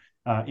you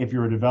if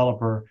you're a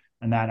developer,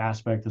 and that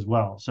aspect as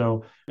well.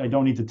 So I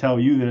don't need to tell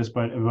you this,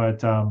 but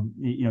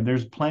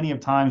there's plenty of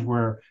times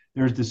where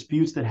there's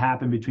disputes that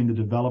happen between the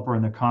developer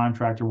and the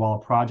contractor while a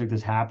project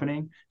is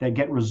happening that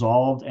get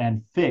resolved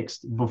and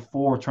fixed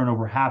before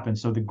turnover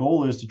happens. So the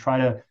goal is to try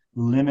to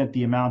limit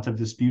the amount of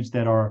disputes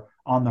that are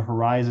on the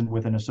horizon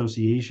with an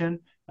association,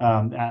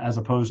 as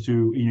opposed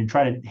to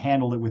try to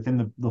handle it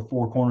within the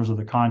four corners of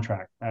the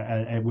contract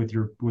with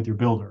your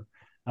builder.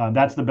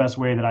 That's the best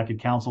way that I could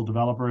counsel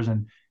developers,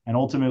 and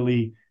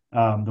ultimately,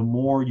 the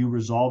more you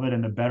resolve it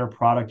and the better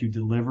product you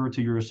deliver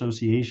to your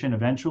association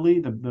eventually,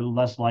 the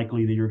less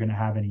likely that you're going to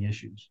have any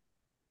issues.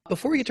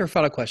 Before we get to our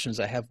final questions,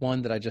 I have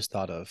one that I just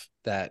thought of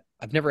that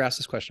I've never asked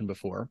this question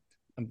before.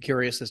 I'm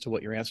curious as to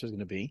what your answer is going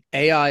to be.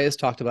 AI is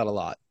talked about a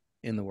lot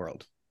in the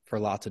world for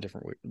lots of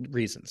different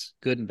reasons,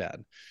 good and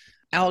bad.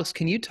 Alex,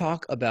 can you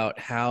talk about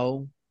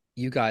how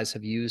you guys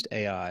have used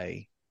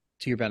AI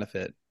to your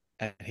benefit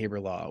at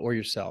Haber Law or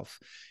yourself?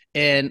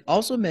 And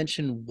also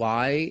mention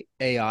why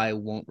AI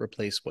won't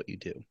replace what you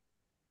do. It's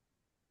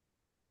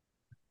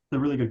a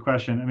really good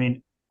question. I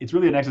mean, it's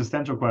really an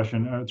existential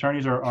question.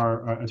 Attorneys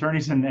are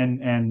attorneys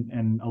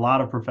and a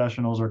lot of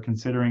professionals are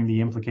considering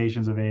the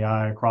implications of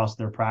AI across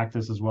their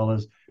practice as well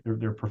as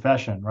their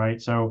profession,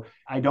 right? So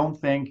I don't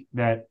think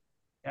that,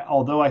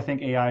 although I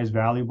think AI is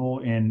valuable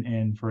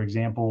in for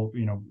example,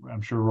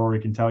 I'm sure Rory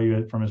can tell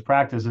you from his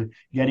practice,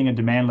 getting a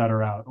demand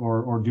letter out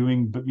or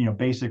doing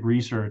basic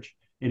research.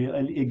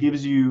 It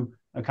gives you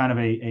a kind of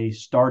a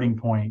starting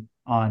point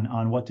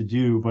on what to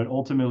do, but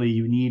ultimately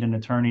you need an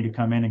attorney to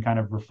come in and kind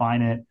of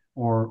refine it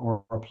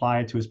or apply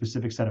it to a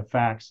specific set of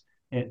facts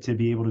to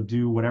be able to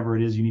do whatever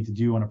it is you need to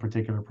do on a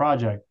particular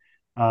project.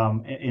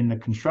 In the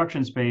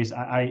construction space,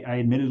 I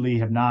admittedly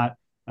have not.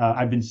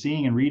 I've been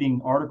seeing and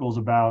reading articles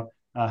about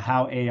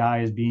how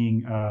AI is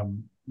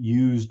being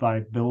used by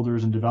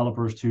builders and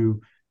developers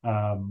to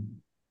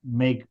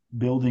make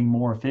building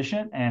more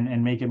efficient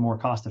and make it more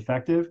cost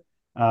effective.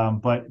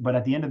 But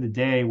at the end of the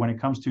day, when it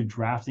comes to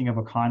drafting of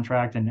a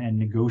contract and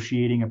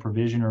negotiating a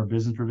provision or a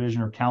business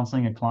provision or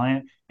counseling a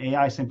client,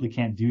 AI simply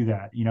can't do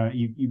that.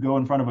 You go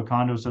in front of a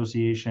condo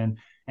association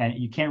and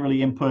you can't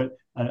really input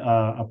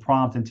a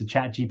prompt into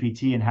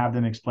ChatGPT and have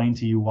them explain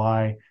to you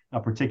why a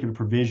particular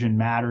provision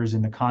matters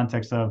in the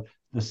context of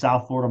the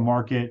South Florida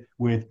market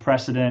with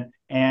precedent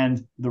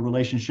and the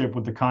relationship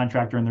with the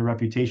contractor and the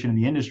reputation in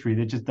the industry.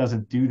 That just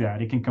doesn't do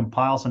that. It can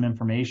compile some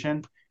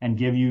information and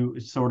give you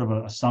sort of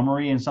a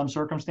summary in some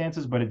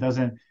circumstances, but it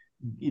doesn't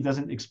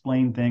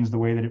explain things the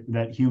way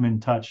that human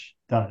touch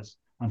does,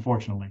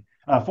 unfortunately.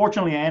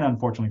 Fortunately and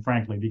unfortunately,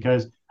 frankly,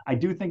 because I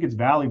do think it's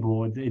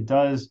valuable. It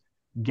does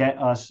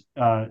get us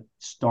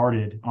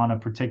started on a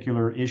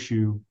particular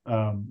issue.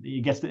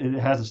 It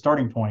has a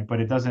starting point, but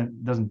it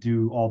doesn't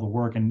do all the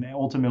work. And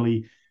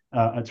ultimately,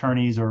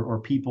 attorneys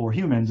or people or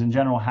humans in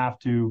general have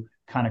to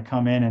kind of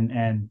come in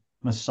and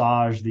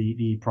massage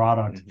the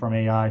product from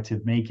AI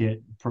to make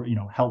it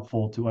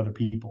helpful to other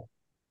people.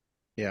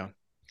 Yeah.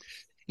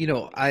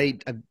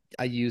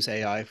 I use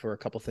AI for a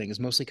couple things,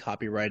 mostly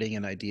copywriting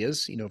and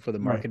ideas, for the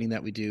marketing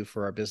that we do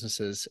for our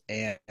businesses.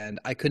 And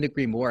I couldn't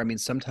agree more. I mean,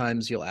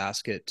 sometimes you'll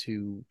ask it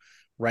to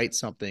write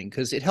something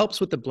because it helps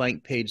with the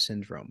blank page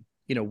syndrome.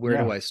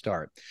 Where do I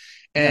start?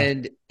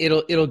 And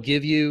it'll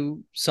give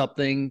you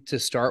something to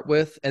start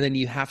with, and then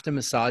you have to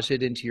massage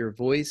it into your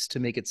voice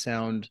to make it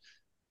sound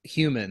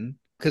human,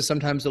 because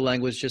sometimes the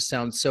language just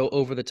sounds so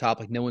over the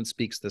top, like no one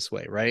speaks this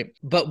way, right?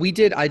 But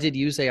I did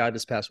use AI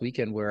this past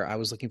weekend where I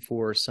was looking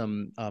for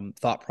some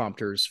thought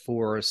prompters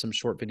for some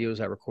short videos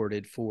I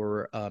recorded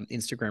for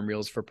Instagram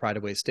Reels for Pride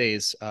of Waste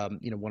Days,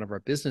 one of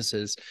our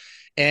businesses.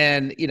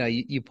 And,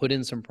 you put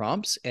in some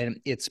prompts and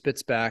it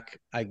spits back,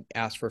 I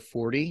asked for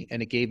 40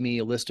 and it gave me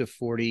a list of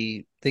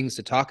 40 things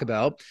to talk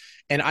about.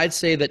 And I'd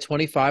say that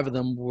 25 of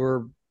them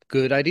were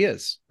good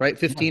ideas, right?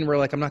 15 were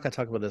like, I'm not going to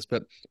talk about this,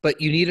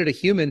 but you needed a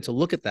human to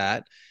look at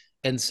that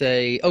and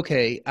say,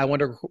 okay, I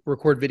want to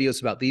record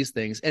videos about these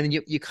things. And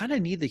you kind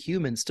of need the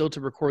human still to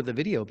record the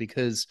video,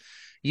 because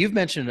you've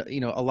mentioned,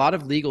 a lot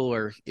of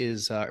legal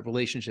is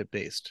relationship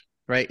based,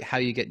 right? How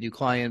you get new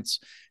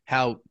clients,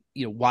 how,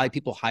 why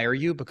people hire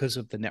you because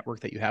of the network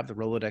that you have, the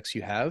Rolodex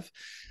you have.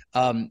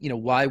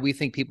 Why we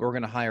think people are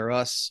going to hire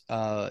us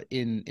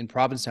in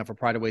Provincetown for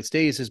Pride of Waste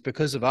Days is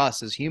because of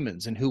us as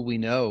humans and who we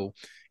know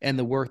and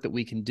the work that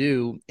we can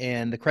do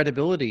and the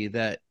credibility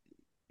that,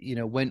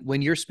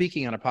 when you're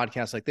speaking on a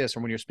podcast like this,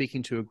 or when you're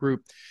speaking to a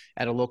group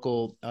at a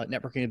local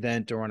networking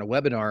event or on a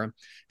webinar,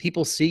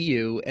 people see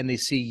you and they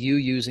see you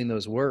using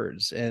those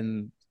words.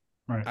 And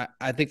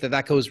I think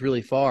that goes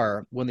really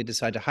far when they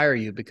decide to hire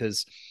you,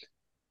 because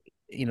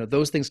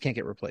those things can't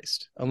get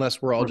replaced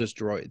unless we're all just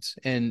droids.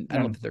 And I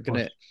don't think they're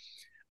going to,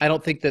 I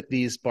don't think that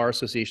these bar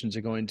associations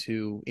are going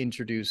to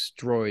introduce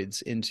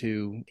droids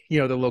into,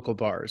 the local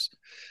bars.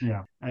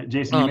 Yeah.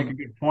 Jason, you make a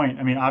good point.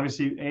 I mean,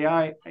 obviously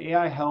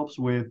AI helps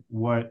with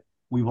what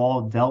we've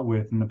all dealt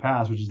with in the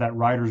past, which is that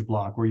writer's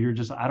block where you're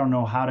just, I don't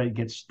know how to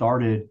get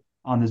started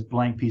on this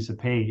blank piece of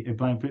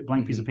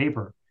piece of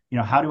paper.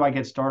 How do I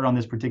get started on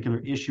this particular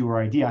issue or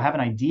idea? I have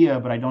an idea,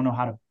 but I don't know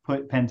how to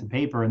put pen to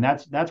paper. And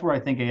that's where I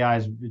think AI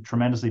is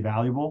tremendously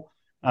valuable.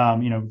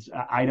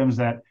 Items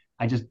that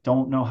I just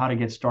don't know how to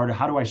get started.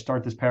 How do I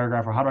start this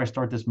paragraph, or how do I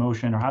start this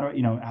motion, or how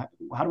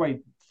do I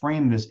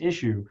frame this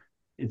issue?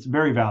 It's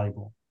very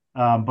valuable.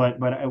 But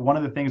one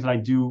of the things that I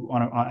do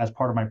as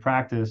part of my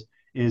practice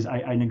is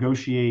I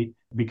negotiate,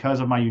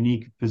 because of my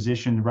unique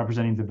position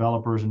representing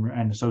developers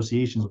and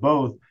associations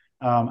both.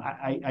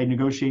 I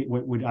negotiate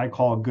what I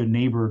call good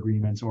neighbor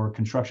agreements or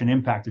construction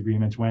impact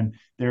agreements when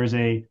there's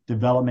a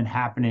development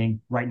happening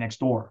right next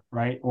door,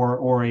 right?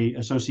 Or a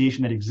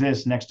association that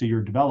exists next to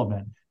your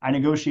development. I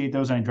negotiate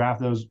those and I draft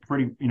those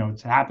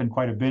it's happened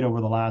quite a bit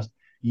over the last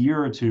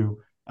year or two.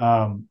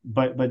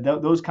 But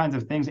those kinds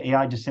of things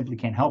AI just simply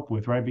can't help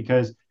with, right?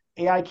 Because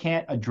AI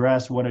can't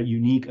address what a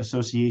unique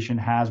association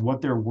has,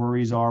 what their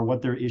worries are,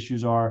 what their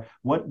issues are,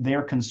 what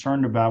they're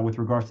concerned about with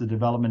regards to the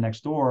development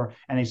next door.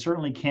 And they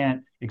certainly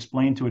can't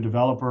explain to a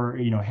developer,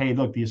 hey,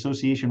 look, the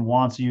association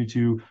wants you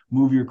to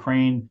move your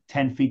crane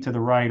 10 feet to the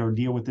right or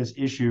deal with this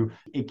issue.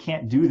 It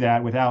can't do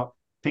that without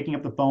picking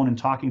up the phone and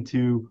talking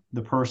to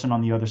the person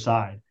on the other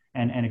side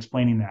and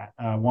explaining that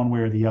one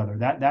way or the other.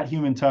 That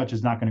human touch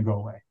is not going to go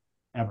away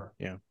ever.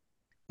 Yeah.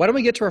 Why don't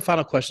we get to our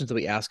final questions that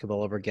we ask of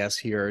all of our guests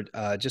here,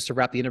 just to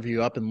wrap the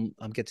interview up and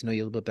get to know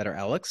you a little bit better,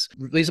 Alex.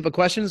 These are the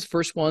questions.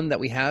 First one that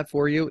we have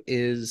for you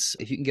is,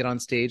 if you can get on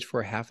stage for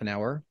a half an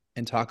hour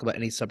and talk about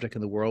any subject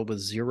in the world with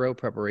zero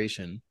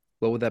preparation,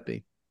 what would that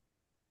be?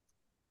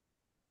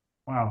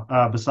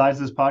 Wow. Besides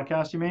this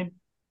podcast, you mean?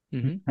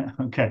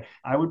 Mm-hmm. Okay.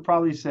 I would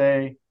probably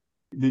say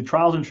the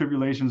trials and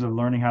tribulations of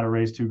learning how to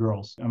raise two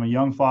girls. I'm a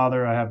young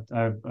father. I have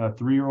a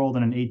 3-year-old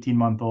and an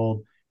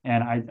 18-month-old.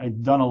 And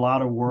I've done a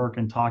lot of work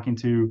and talking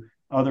to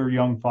other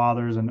young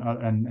fathers, and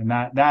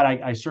that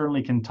I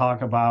certainly can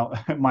talk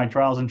about my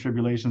trials and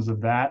tribulations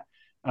of that.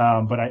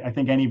 But I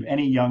think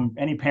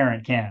any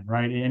parent can,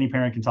 right? Any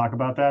parent can talk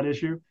about that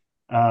issue.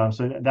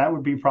 So that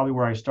would be probably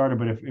where I started.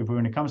 But if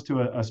when it comes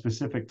to a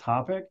specific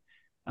topic,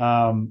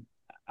 I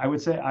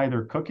would say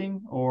either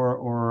cooking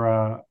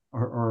or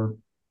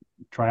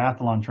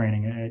triathlon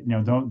training.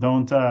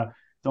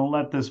 Don't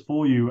let this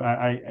fool you.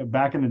 I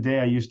back in the day,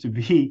 I used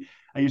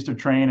to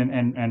train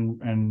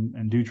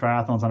and do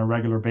triathlons on a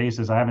regular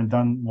basis. I haven't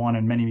done one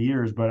in many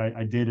years, but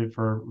I did it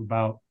for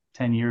about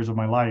 10 years of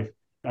my life.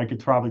 I could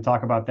probably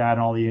talk about that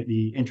and all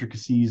the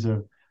intricacies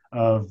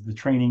of the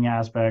training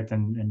aspect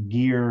and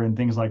gear and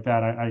things like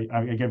that.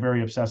 I get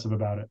very obsessive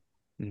about it.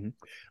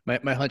 Mm-hmm.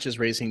 My hunch is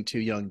raising two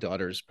young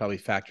daughters probably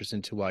factors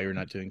into why you're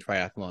not doing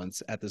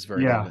triathlons at this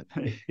very Yeah. moment.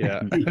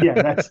 Yeah. Yeah,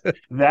 that's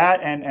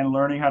that and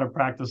learning how to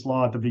practice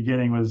law at the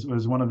beginning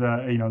was one of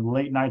the,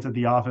 late nights at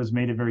the office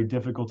made it very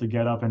difficult to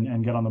get up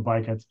and get on the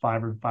bike at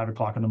 5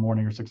 o'clock in the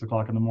morning or 6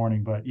 o'clock in the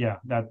morning. But yeah,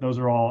 those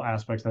are all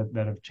aspects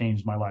that have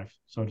changed my life,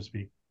 so to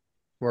speak.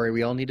 Rory,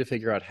 we all need to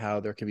figure out how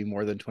there can be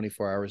more than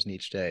 24 hours in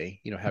each day,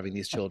 having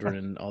these children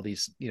and all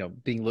these,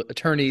 being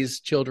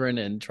attorneys, children,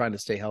 and trying to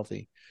stay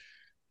healthy.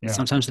 Yeah.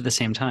 Sometimes at the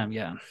same time.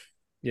 Yeah.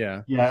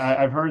 Yeah. Yeah,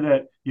 I've heard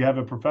that you have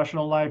a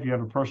professional life, you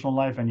have a personal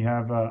life, and you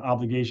have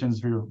obligations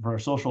for a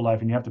social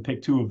life, and you have to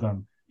pick two of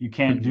them. You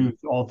can't do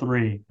all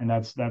three, and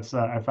that's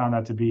I found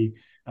that to be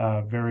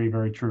very,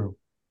 very true.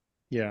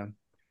 Yeah.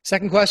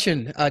 Second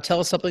question. Tell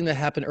us something that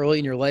happened early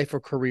in your life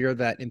or career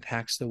that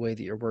impacts the way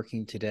that you're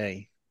working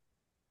today.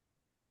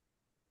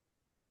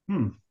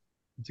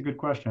 That's a good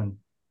question.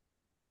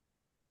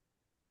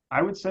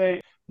 I would say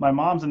my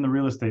mom's in the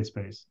real estate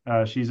space.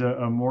 She's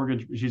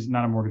she's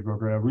not a mortgage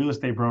broker, a real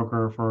estate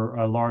broker for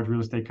a large real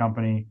estate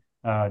company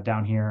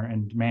down here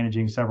and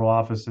managing several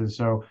offices.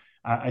 So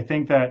I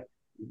think that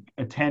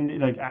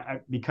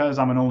because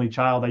I'm an only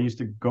child, I used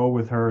to go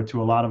with her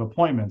to a lot of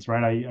appointments,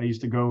 right? I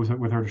used to go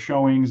with her to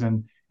showings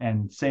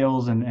and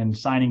sales and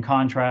signing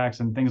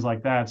contracts and things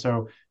like that.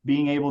 So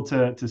being able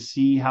to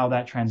see how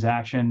that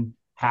transaction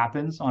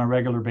happens on a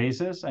regular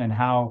basis and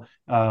how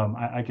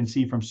I can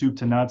see from soup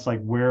to nuts,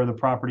 like where the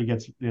property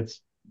gets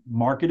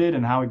marketed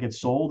and how it gets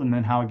sold, and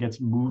then how it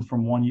gets moved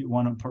from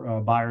one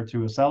buyer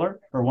to a seller,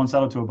 or one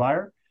seller to a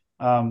buyer.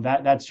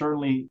 That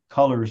certainly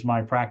colors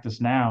my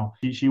practice now.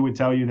 She would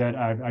tell you that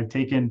I've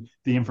taken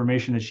the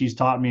information that she's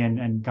taught me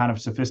and kind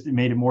of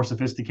made it more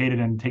sophisticated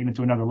and taken it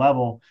to another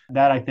level.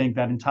 That I think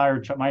that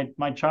entire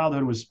my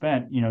childhood was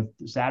spent,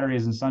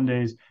 Saturdays and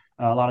Sundays,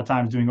 a lot of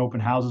times doing open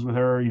houses with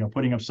her,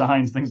 putting up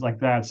signs, things like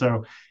that.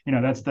 So,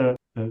 that's the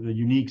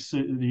unique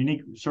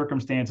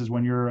circumstances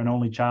when you're an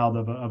only child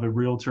of a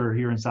realtor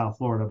here in South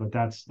Florida. But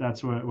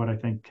that's what I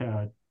think,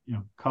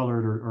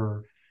 colored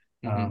or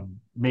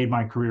made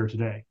my career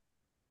today.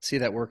 See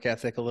that work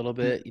ethic a little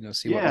bit,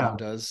 see what mom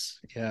does.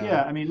 Yeah.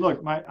 Yeah. I mean,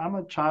 look, I'm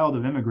a child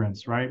of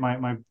immigrants, right?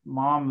 My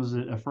mom was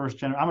I'm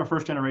a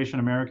first generation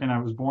American. I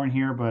was born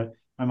here, but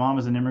my mom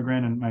is an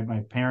immigrant, and my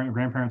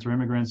grandparents are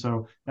immigrants.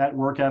 So that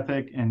work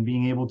ethic and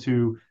being able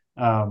to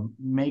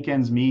make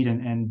ends meet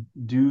and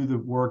do the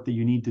work that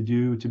you need to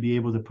do to be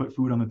able to put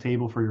food on the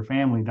table for your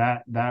family,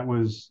 that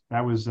was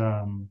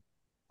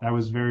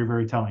very,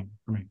 very telling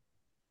for me.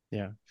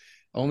 Yeah.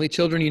 Only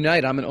children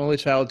unite. I'm an only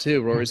child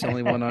too. Rory's the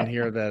only one on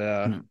here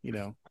that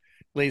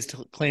lays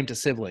claim to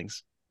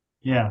siblings.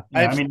 Yeah.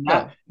 I mean,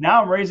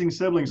 now I'm raising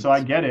siblings, so I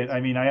get it. I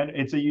mean,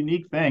 it's a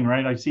unique thing,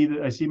 right? I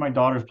see my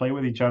daughters play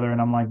with each other, and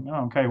I'm like,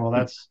 oh, okay, well,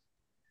 that's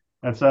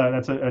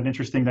an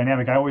interesting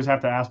dynamic. I always have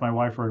to ask my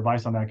wife for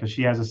advice on that because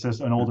she has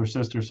an older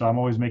sister, so I'm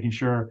always making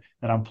sure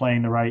that I'm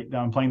playing the right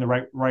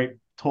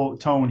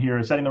tone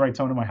here, setting the right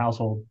tone in my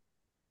household.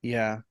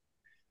 Yeah.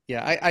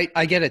 Yeah,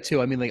 I get it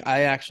too. I mean, like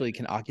I actually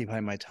can occupy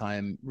my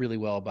time really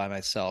well by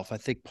myself. I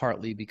think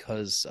partly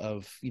because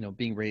of,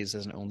 being raised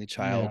as an only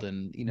child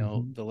and,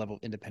 the level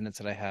of independence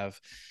that I have.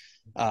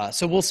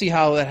 So we'll see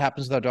how that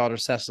happens with our daughter,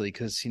 Cecily,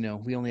 because,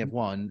 we only have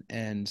one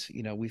and,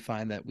 we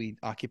find that we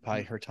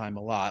occupy her time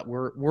a lot.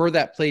 We're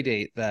that play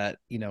date that,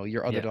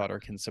 your other daughter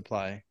can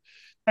supply.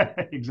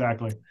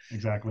 Exactly.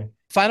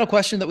 Final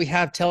question that we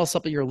have, tell us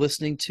something you're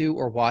listening to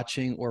or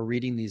watching or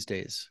reading these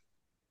days.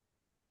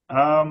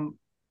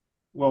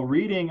 Well,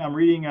 I'm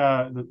reading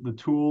the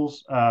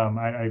Tools.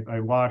 I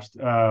watched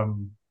a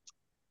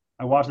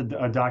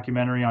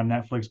documentary on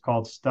Netflix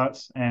called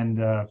Stutz, and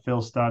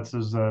Phil Stutz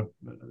is a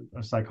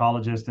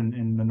psychologist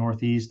in the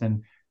Northeast,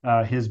 and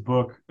his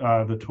book,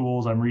 The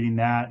Tools, I'm reading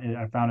that.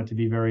 I found it to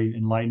be very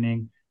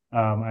enlightening.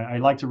 I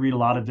like to read a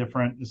lot of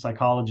different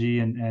psychology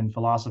and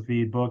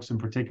philosophy books. In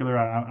particular,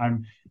 I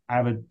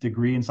have a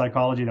degree in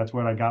psychology. That's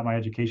what I got my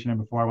education in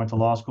before I went to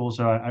law school.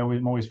 So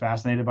I'm always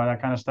fascinated by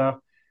that kind of stuff.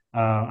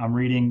 I'm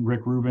reading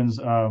Rick Rubin's,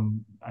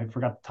 I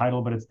forgot the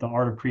title, but it's The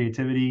Art of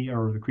Creativity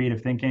or the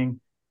Creative Thinking.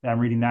 I'm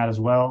reading that as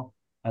well.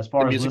 As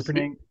far as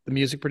listening, the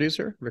music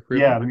producer, Rick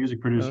Rubin. Yeah, the music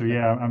producer. Okay.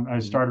 Yeah, I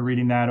started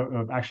reading that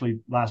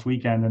actually last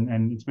weekend,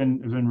 and it's been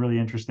really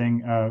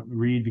interesting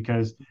read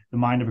because the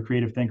mind of a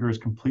creative thinker is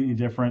completely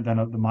different than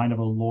the mind of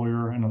a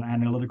lawyer and an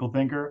analytical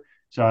thinker.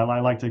 So I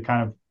like to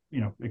kind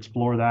of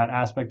explore that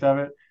aspect of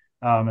it.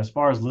 As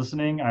far as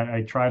listening,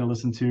 I try to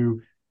listen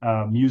to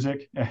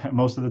music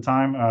most of the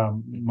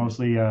time,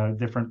 mostly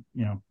different,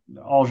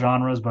 all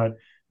genres, but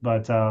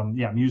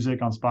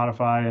music on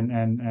Spotify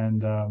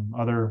and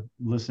other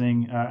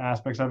listening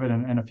aspects of it,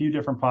 and a few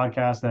different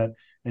podcasts that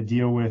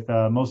deal with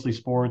mostly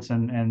sports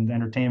and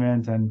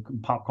entertainment and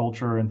pop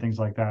culture and things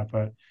like that.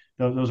 But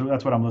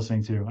that's what I'm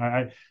listening to.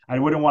 I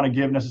wouldn't want to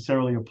give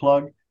necessarily a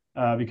plug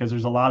because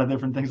there's a lot of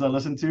different things I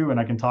listen to, and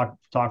I can talk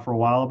for a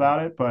while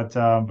about it. But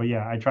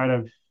yeah, I try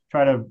to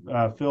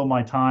fill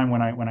my time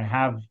when I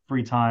have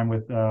free time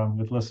with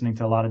listening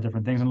to a lot of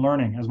different things and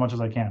learning as much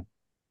as I can.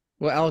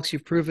 Well, Alex,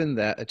 you've proven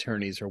that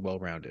attorneys are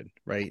well-rounded,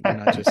 right? They're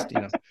not just,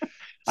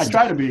 I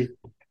try to be.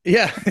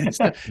 yeah, it's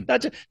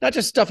not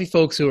just stuffy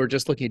folks who are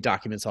just looking at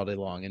documents all day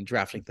long and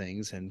drafting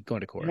things and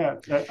going to court.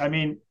 Yeah, I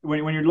mean,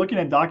 when you're looking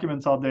at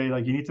documents all day,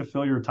 like you need to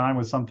fill your time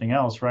with something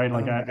else, right?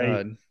 Like Oh my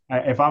God.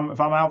 if I'm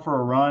out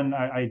for a run,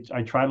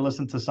 I try to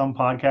listen to some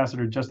podcasts that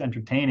are just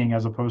entertaining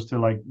as opposed to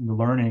like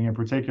learning in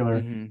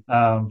particular.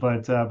 Mm-hmm.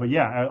 But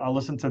yeah, I'll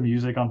listen to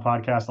music on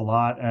podcasts a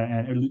lot,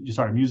 and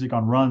sorry, music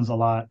on runs a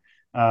lot.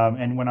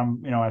 And when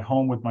I'm at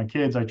home with my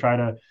kids, I try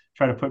to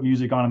put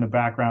music on in the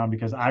background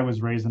because I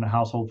was raised in a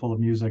household full of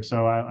music,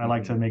 so I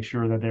like to make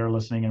sure that they're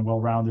listening and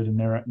well rounded in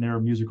their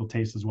musical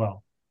taste as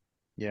well.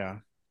 Yeah.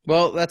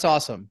 Well, that's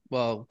awesome.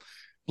 Well,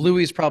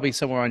 Bluey's probably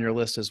somewhere on your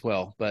list as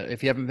well. But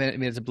if you haven't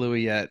made it to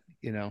Bluey yet,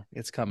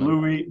 it's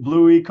coming.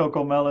 Bluey,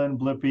 Coco Melon,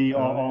 Blippy,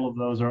 all Yeah. of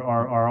those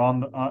are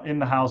on in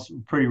the house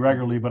pretty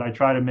regularly. But I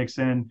try to mix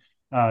in,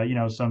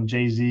 some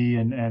Jay-Z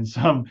and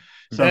some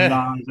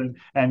Nas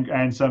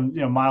and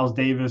some Miles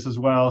Davis as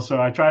well.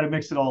 So I try to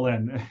mix it all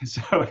in.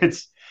 So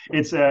it's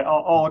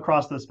all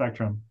across the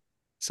spectrum.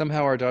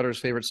 Somehow our daughter's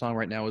favorite song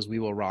right now is "We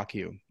Will Rock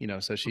You."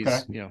 So Okay.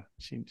 she's,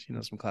 she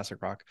knows some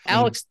classic rock.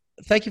 Alex,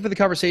 thank you for the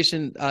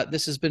conversation.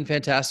 This has been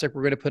fantastic.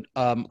 We're going to put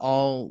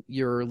all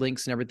your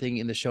links and everything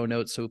in the show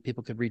notes so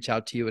people could reach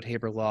out to you at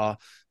Haber Law.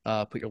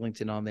 Put your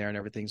LinkedIn on there and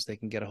everything so they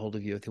can get a hold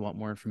of you if they want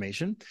more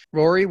information.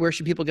 Rory, where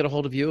should people get a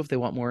hold of you if they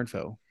want more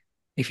info?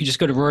 If you just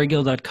go to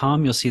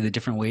rorygill.com, you'll see the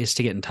different ways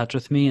to get in touch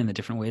with me and the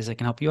different ways I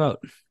can help you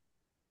out.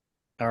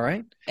 All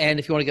right. And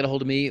if you want to get a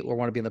hold of me or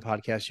want to be on the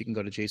podcast, you can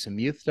go to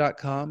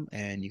jasonmuth.com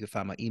and you can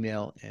find my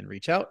email and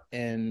reach out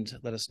and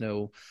let us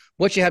know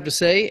what you have to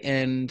say.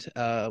 And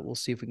we'll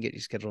see if we can get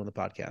you scheduled on the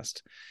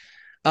podcast.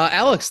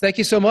 Alex, thank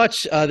you so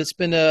much. It's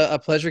been a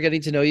pleasure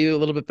getting to know you a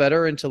little bit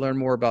better and to learn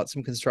more about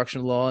some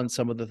construction law and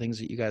some of the things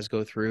that you guys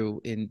go through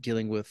in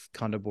dealing with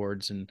condo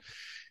boards and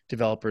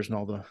developers and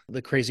all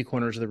the crazy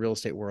corners of the real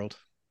estate world.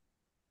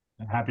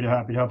 Happy to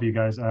help you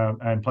guys.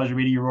 And pleasure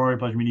meeting you, Rory.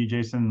 Pleasure meeting you,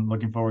 Jason.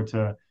 Looking forward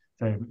to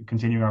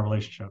continuing our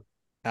relationship.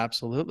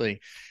 Absolutely.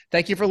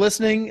 Thank you for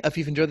listening. If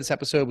you've enjoyed this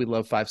episode, we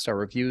love 5-star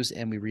reviews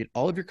and we read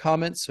all of your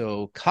comments.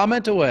 So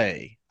comment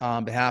away.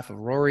 On behalf of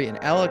Rory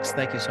and Alex,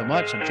 thank you so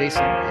much. I'm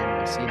Jason, and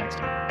we'll see you next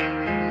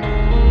time.